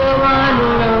don't want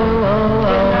no road.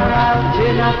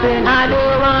 I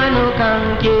don't want no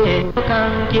conquer.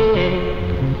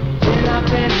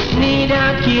 Need a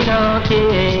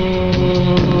king.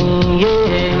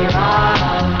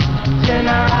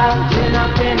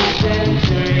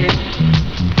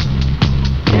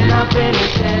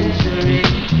 Penitentiary.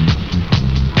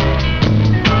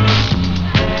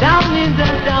 Down in the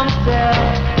dumpster,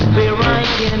 where I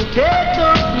can take no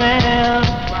smell.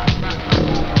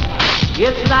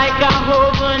 It's like a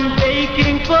oven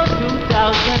baking for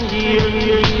 2,000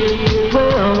 years.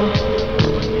 Well,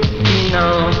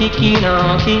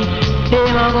 Kinoki, they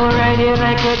will go ride it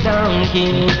like a donkey.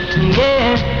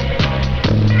 Yeah.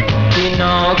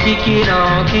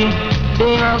 Kinoki.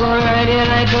 They will go ride it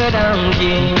like a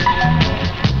donkey.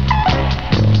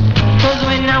 Cause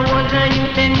when I was a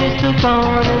youth, they used to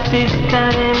call the sister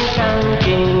and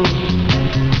donkey.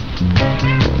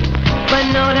 But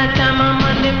now that I'm a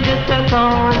man, them just to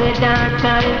call the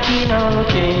daughter and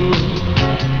Kinoki.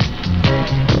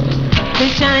 The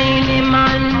shiny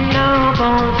man now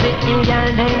gon' fit in girl,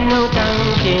 they no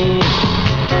donkey.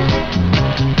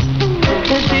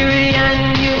 The Syrian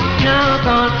youth now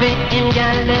gon' fit in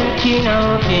girl, them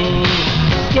Kinoki.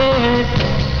 Yes,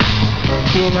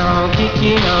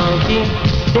 Kinoki,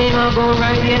 they will go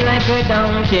ride it like a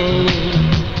donkey.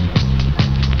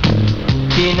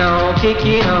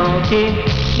 Kinoki,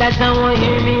 that's how I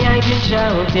hear me, I been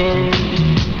shouting.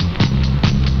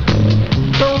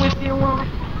 So if you want,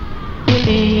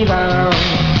 believe out.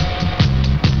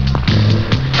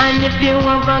 And if you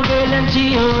want a girl and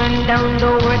she run down the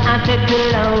road, I take the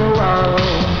low.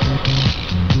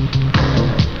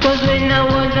 Cause when I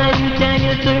was a youth, I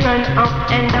used to run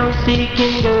up and down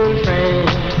seeking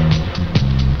girlfriends.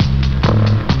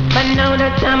 But now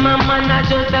that I'm a man, I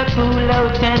just a cool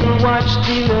out and watch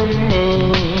the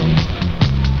running.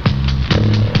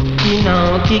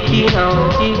 Kinoki,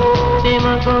 they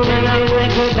might go ride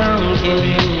like a donkey.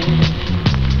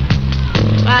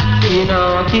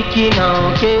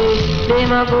 Kinoki, they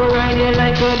might go ride it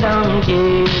like a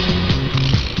donkey.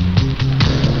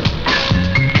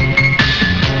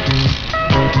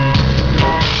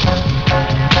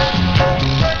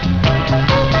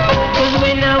 Cause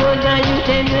when I was a youth,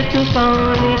 they used to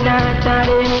call me that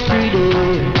every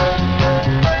day.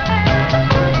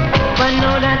 But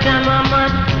now that I'm a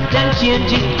man, them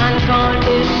change it and call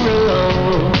them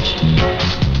roach.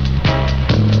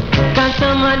 Cause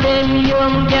some of them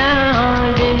young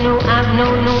girls, they no have no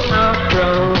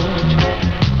approach.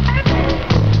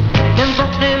 Them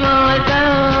fuck them all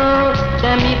out,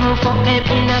 them even fuck them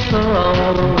in a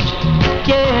coach.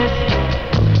 Yes,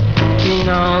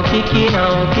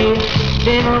 Kinoki,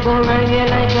 they don't go ride it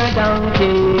like a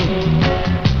donkey.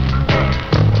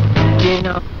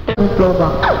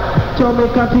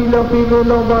 Jamaica tea love female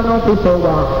lover, not to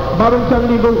sober. Barrington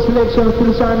legal selection,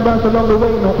 still shine bands along the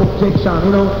way, no objection,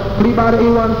 you know. Free by the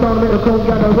A1 sound, make the crowd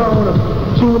gather round.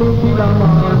 Tune in till I'm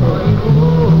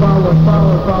forward.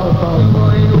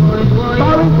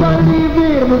 Barrington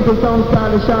leaving, move the sound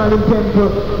style, the shining temple.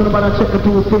 So nobody check the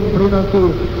two simple, you know, see.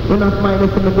 We're not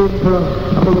mindless in the dimple.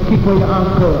 I'm going to keep where your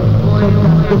anchor.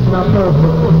 Sometimes this is not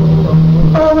perfect.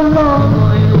 Oh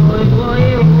Lord.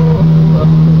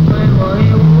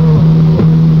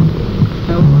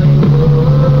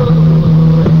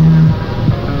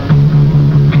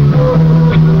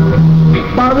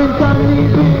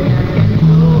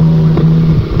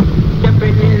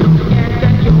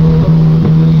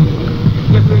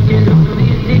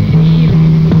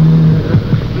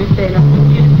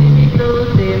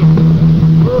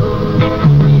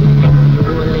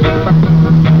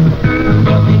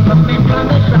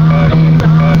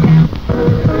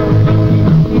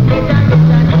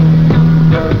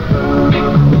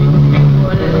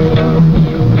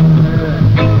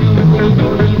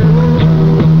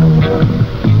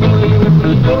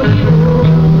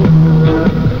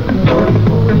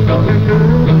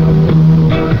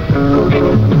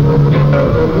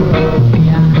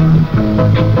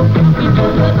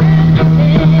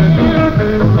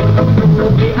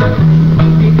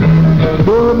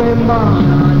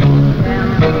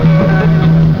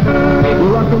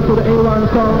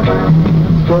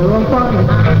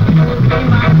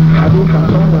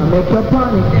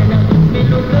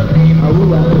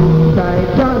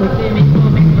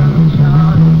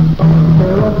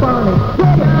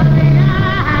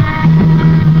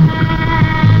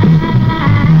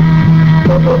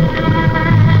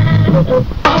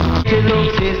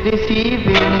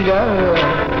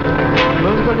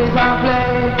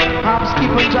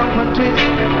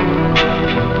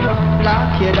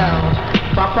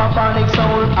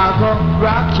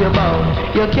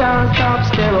 You can't stop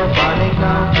stereophonic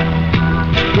now.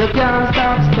 You can't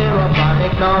stop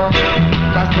stereophonic now.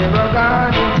 Cause stereo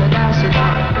gone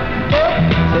international.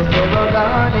 The stereo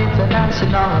gone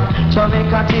international.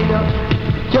 Jamaica till you.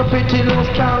 Your pretty looks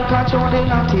can't control the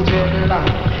naughty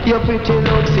dreadlock. Your pretty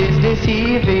looks is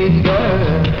deceiving,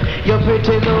 girl. Your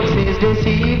pretty looks is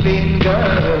deceiving,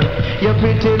 girl. Your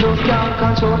pretty looks can't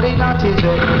control the naughty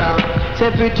dreadlock.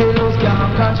 Say pretty looks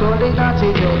can't control the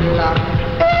naughty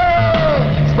dreadlock.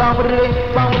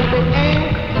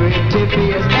 Pretty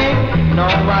face,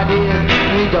 nobody else.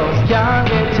 We just can't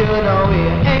get you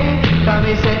nowhere, Can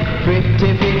we say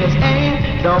pretty face,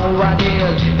 nobody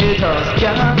else. We just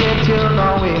can't get you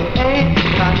nowhere,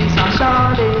 Can this a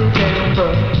Charlene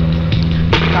temple?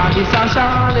 Can this a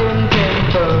Charlene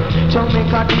temple?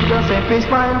 Jamaica think you say peace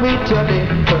mind with your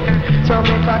dimple.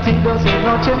 Jamaica think you say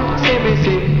nothing, say me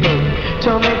simple.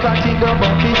 Jamaica think you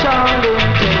about the Charlene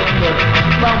temple.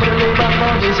 Bambly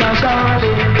bambly is a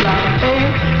Charlene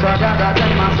plan, So that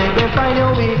time I say we find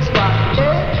your weak spot,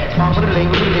 Bambly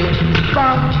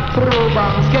bang, through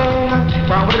bang skin,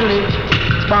 Bambly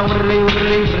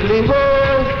boy,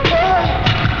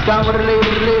 Bambly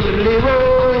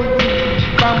boy,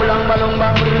 Bamblang balong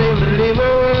bambly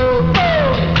boy.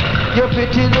 Your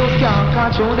pretty looks can't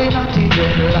control the naughty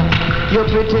dreadlock. Your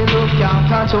pretty looks can't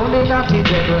control the naughty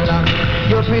dreadlock.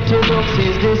 Your pretty looks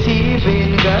is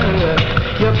deceiving, girl.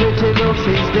 Your pretty looks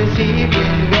is deceiving,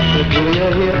 girl. Do you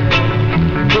hear?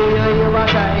 Do you hear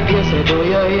what I hear? Say, do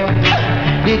you hear?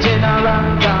 The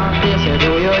general can't hear. Say,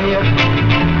 do you hear?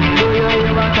 Do you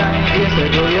hear what I hear? Say,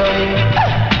 do you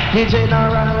hear? The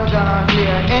general can't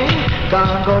hear,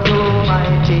 Can't go do my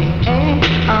thing,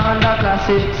 And the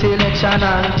classic selection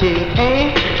and thing,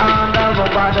 And the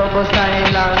rubber double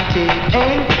style and thing,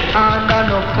 And the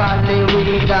no Cali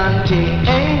wig and thing,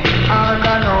 And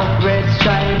the no red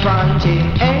stripe and thing,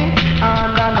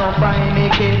 And the no fine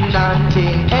making and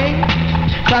thing,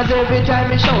 Cause every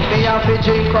time you show me I have to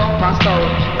drink up and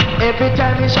stout. Every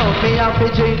time you show me I have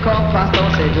to drink up and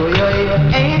stout. Say do you hear,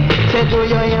 Say do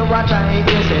you hear what I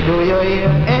hear? Say do you hear,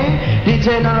 The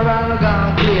general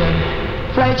gone clear.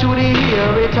 Fly through the air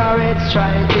with a red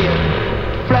stripe here.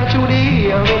 Fly through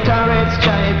the air with a red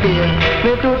stripe here.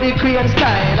 We do the Korean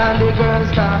style and the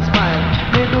girls start smile.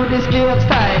 We do the slave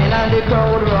style and the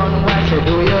crowd run wild. Say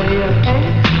do you hear,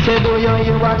 Say do you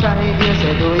hear what I hear?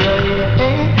 Say do you hear,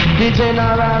 The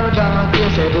general gone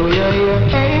clear. Say do you hear,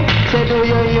 Say do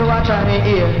you hear what I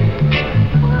hear?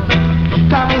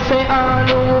 Can we say all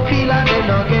who feel and they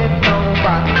don't get no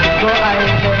back? Go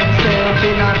hide themselves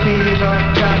in a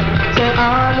peanut jack. Say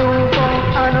all who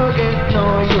fuck and don't get no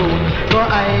you. Go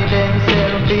hide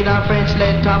themselves in a French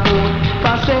letter boot.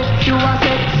 For sex you a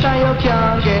sex and you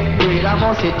can't get rid. I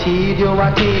must say teeth you a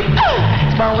teeth.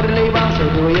 Small with the labor, say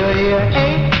do you hear,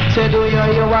 Say do you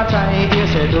hear what I hear?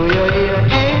 Say do you hear,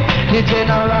 The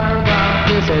general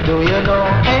gone, say do you know,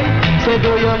 Say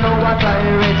do you know what I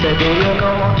read? Say do you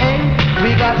know,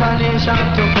 We got a nation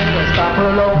to pay us stop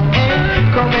alone,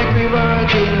 Come make me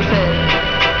working, say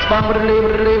Spam with the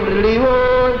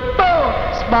boy,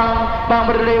 Spam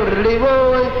with the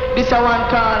boy. This a one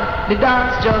call, the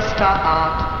dance just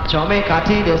start. Jamaica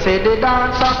till they say the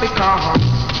dance of the car.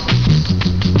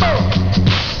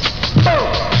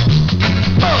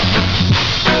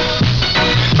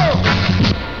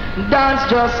 Dance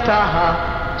just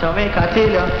start. Jamaica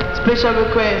till you. Special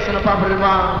request in the property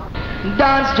man.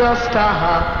 Dance just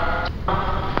start.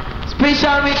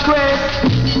 Special request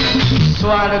to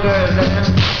all the girls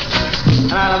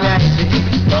and all of the icy.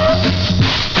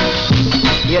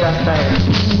 Yeah, that's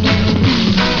style.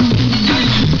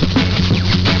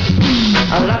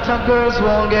 A lot of girls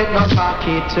won't get no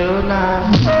cocky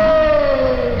tonight.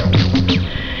 Hey.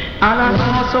 And I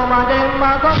know some of them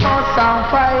are gonna fuss and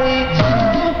fight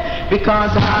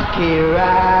because hockey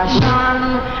ration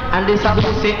and this a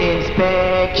pussy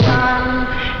inspection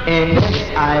in this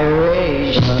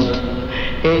iration.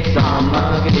 It's a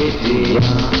magnesia.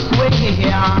 Wait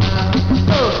here.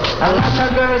 A lot of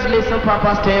girls listen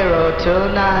Papa Stereo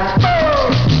tonight.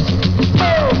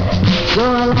 So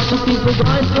a lot of people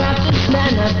going to have to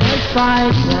stand up and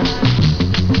fight.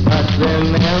 But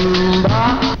remember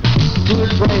to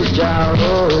praise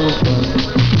Jehovah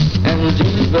and He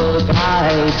will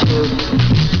guide you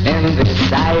in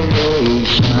this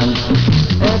iration.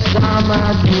 It's a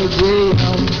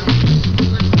magnesia.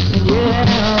 Yeah.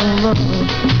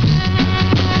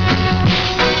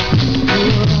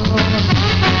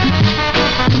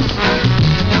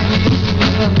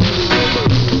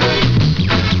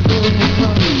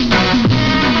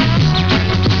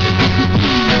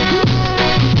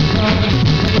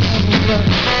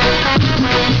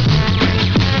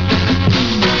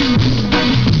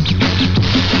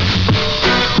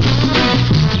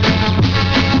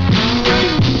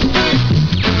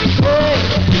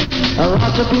 A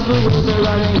lot of people will be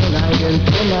running tonight and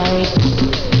tonight.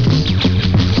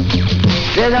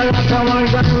 There's a lot of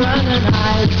ones gonna run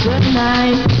tonight,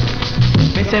 tonight.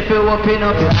 Me say fi open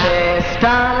up your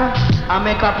pistol I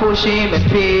make a push in my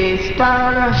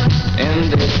pistol in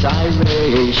this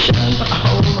iration.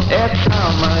 It's a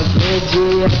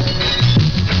magnesia.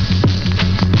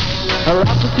 A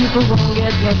lot of people won't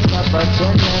get mixed up at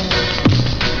tonight.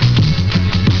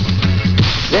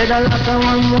 There's a lot of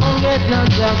one won't get no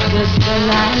justice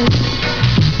tonight.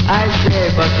 I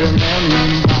say, but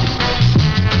remember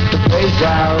to praise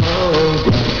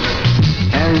Jehovah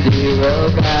and He will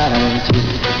guide you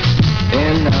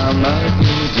in the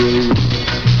magnesia.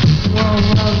 Whoa,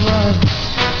 whoa, whoa.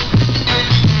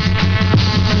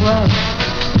 Whoa.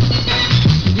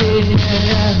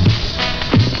 Yeah.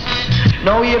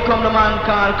 Now here come the man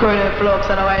called Colonel Flux,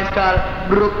 otherwise called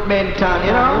Brooke Benton,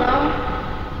 you know?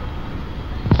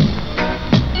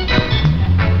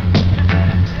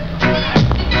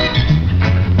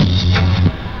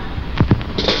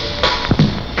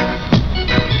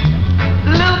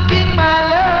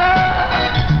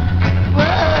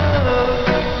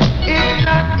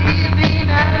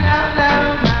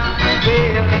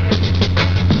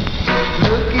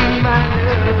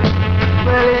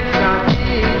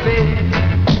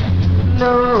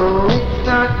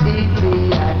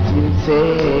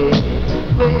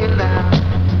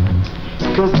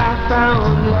 Cause I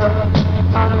found love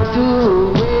on a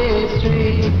two-way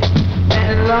street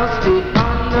and lost it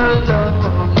on the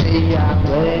lonely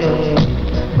highway.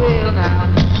 Well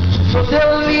now, so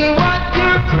tell me what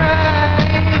you're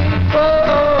crying for.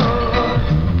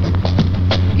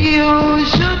 You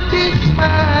should be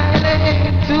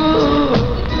smiling too,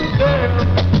 girl.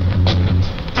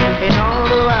 In all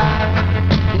the while,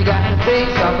 you got the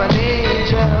face of an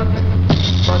angel,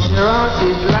 but your heart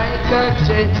is like a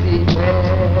jetty bell.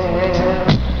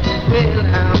 Well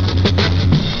now,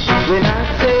 when I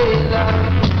say love,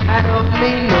 I don't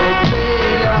mean no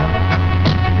failure.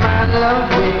 My love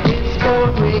will is for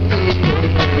real.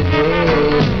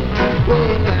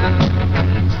 Well now,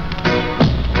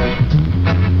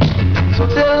 so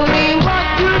tell me what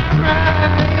you're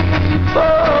crying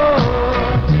for.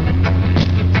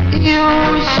 You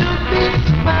should be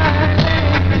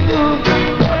smiling too,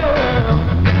 girl.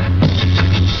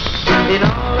 In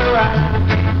all around,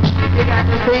 you got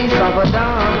the face of a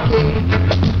donkey,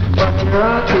 but your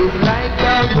heart is like a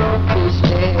rockfish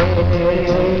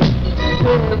head.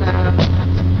 Well now,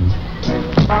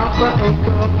 Papa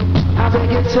Echo, I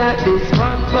beg you check this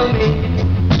one for me.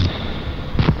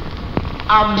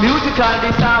 A musical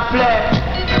this I play.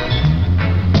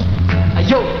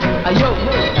 Ayo, ayo,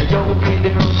 ayo, in the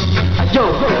room. Ayo,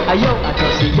 ayo, I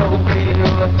just see yo, in the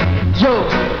room. Yo,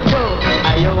 yo,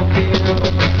 ayo, in the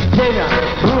room. Yeah,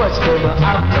 roach them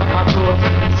have no approach.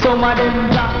 Some of them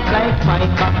black like my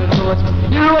cockle toes.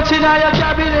 You roach in your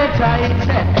cabinet, I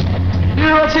say. You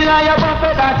roach in your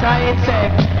buffet, that I say.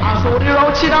 I saw the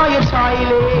roach in your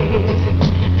toilet.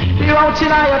 The roach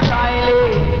in your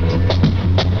toilet.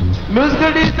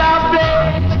 Musical is a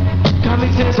play. Come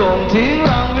and say something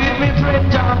wrong with me friend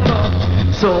Django.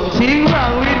 Something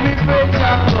wrong with me friend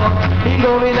Django. He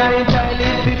go in and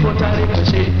toilet, he put a little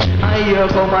shit. And here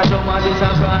come a drum and this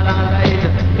a gone and light.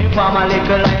 He form a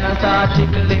little line and start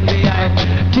tickling behind.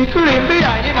 Tickling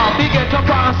behind him and he get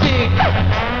up and sing.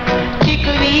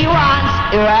 Tickle me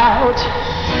once, you're out.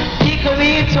 Tickle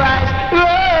me twice, you're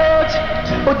out.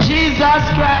 Oh Jesus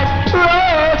Christ,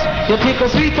 roach, you tickle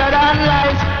sweeter than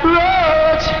lies,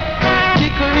 roach.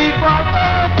 Tickle me for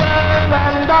purple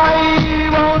and I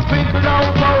won't sprinkle no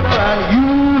powder on you.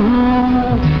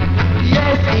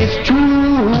 Yes, it's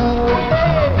true.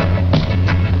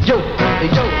 Yo,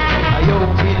 yo, yo,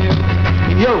 video.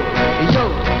 Yo, yo,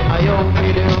 yo,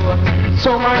 video.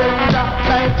 Some of them that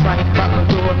like right back the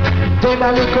door. Them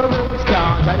a little roots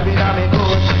can't drive it on me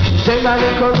road. Them a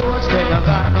little roots, them a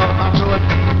got no approach.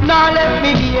 Now let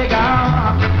me be a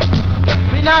guy.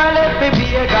 Now let me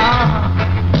be a guy.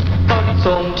 But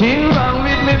something wrong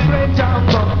with me friend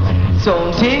Django.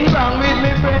 Something wrong with me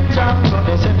friend Django.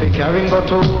 They say we carrying go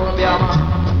to Obiama.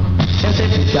 They say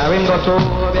we carrying go to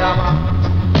Obiama.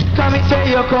 Come and say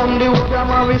you come the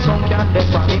Obiama with some can't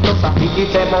define. It just a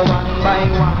beat them one by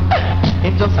one.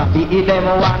 It just a beat them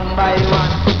one by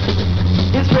one.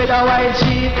 You spread a white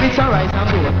sheet with some rice and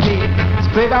goat meat.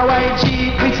 Spread a white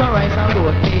sheet with some rice and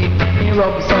goat meat. He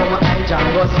rub some eye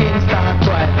Django skin start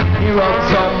dry. He rub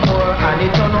some more and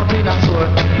it turn up in a sore.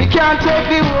 We can't take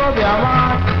the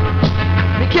Obiama.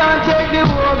 We can't take the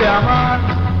Obiama.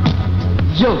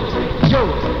 Yo, yo,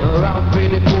 around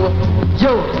pretty poor.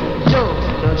 Yo, yo,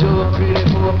 the Joe pretty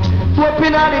poor.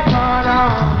 Whooping at the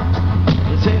corner.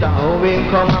 We say the whole wing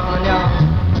come on, yeah.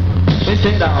 We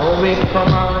say the whole wing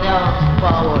come on, yeah.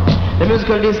 Forward. The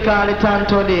musical disc called it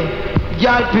Tantody.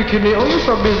 Y'all picking me. Oh, you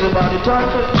so busy about it,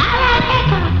 Tantody.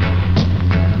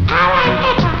 Alright,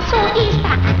 Echo. So is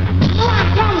that. You want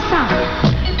drum song?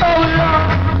 Oh,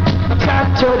 Lord.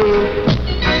 Tantody.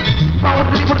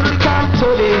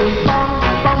 Tantody.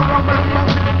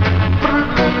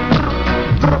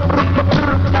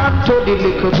 Tantody,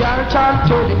 little girl,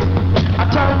 Tantody. A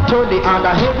Tantody and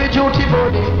a heavy duty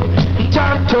body.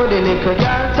 Tantody, little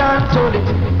girl, Tantody.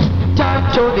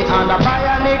 Tantody and a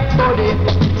bionic body.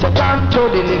 So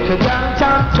Tantody, little girl,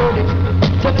 Tantody.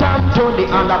 So Tantody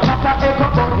and a papa echo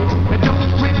body. We do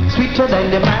it sweeter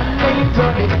than the man named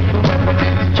Brody. When we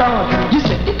did charge, you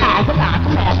said the guy will not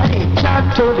come back.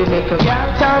 Tantody, little girl,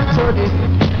 Tantody.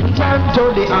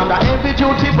 Tantody and a heavy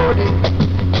duty body.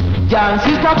 Yeah,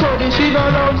 Sister Cody, she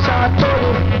don't love short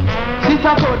body.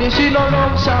 Sister Cody, she don't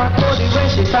love short body. When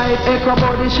she sight echo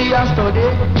body, she a study.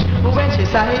 When she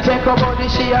sight echo body,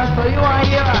 she a study. You want to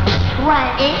hear her?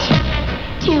 1 inch,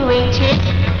 2 inches,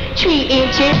 3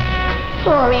 inches,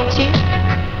 4 inches,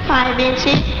 5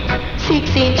 inches,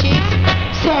 6 inches,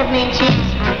 7 inches,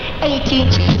 8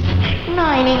 inches,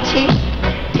 9 inches,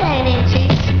 10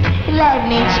 inches,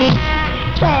 11 inches,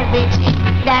 12 inches.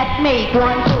 That make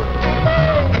one foot.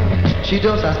 She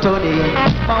does a study.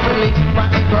 Family,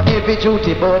 for every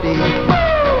duty body.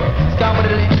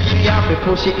 Somebody me have to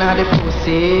push it now the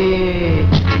pussy.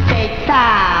 She said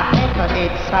stop, echo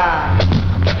it stop.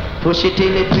 Push it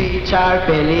till it reach her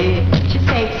belly. She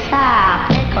said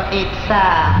stop, echo it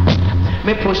stop.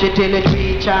 Me push it till it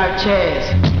reach her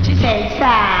chest. She said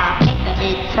stop, echo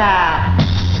it stop.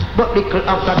 But little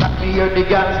after that me hear the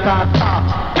girl start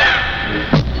talk.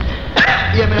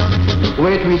 Yeah, me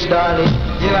wait, reach darling.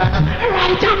 Yeah.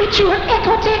 Right, tell me true,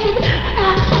 echo take it.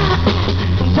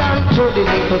 Turn to the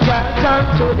little girl, turn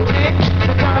to the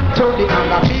turn to the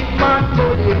and a big man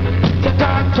body.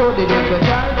 Turn to the little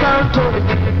girl, turn to the.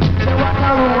 Say what a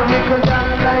rude little girl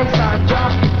like Sandra.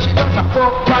 She does a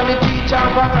fuck on the teacher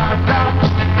veranda.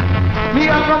 Me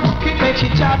a go fuck it make she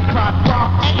chat pop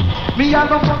pop. Me a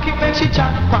go fuck it make she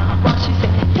chat pop pop. She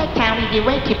said, take time with the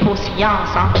weighty pussy on,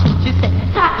 son. She said,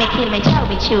 stop making me tell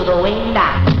me to the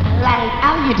window. Like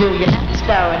how you do your next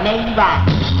door neighbor.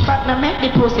 But no make the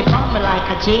pussy come like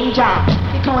a ginger.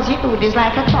 Because you do this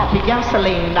like a top of your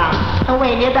cylinder. And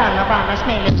when you're done about the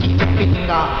smell of cheap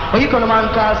finger. oh, you call a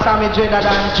man called Sammy Dreader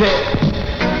than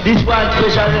Dread. This one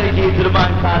special dedicated to the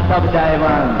man called Top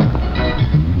Diamond.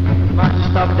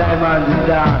 Man, Top Diamond is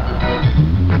that.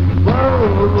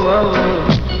 Whoa, whoa.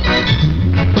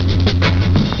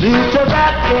 Lose the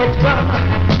basket from.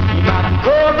 You might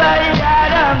go by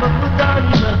yard and put on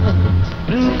the.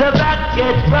 Lose the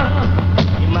basket from.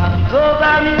 You might go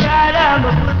by yard and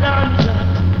put on the.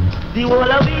 The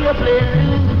whole of you play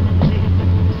losing.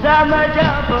 Summer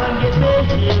jump and get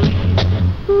busy.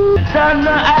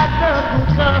 Summer act up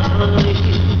recovery.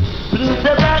 Lose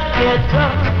the basket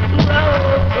from.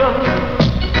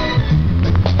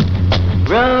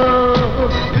 Roll,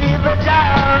 river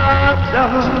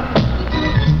down.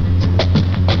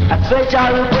 A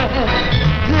special request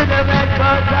to the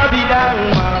record of the down.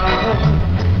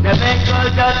 The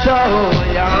record of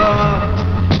Toya.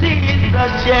 This the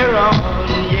Sharon,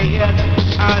 yeah,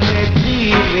 and the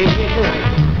TV.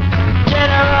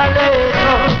 General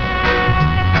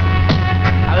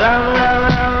a long, long,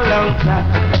 long, long time.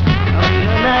 I'm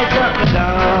the night of the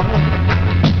dawn.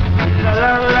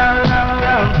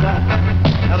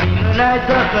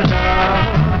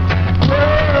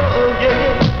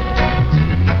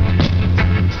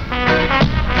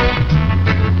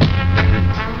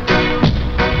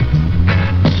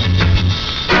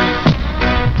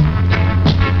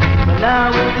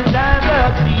 now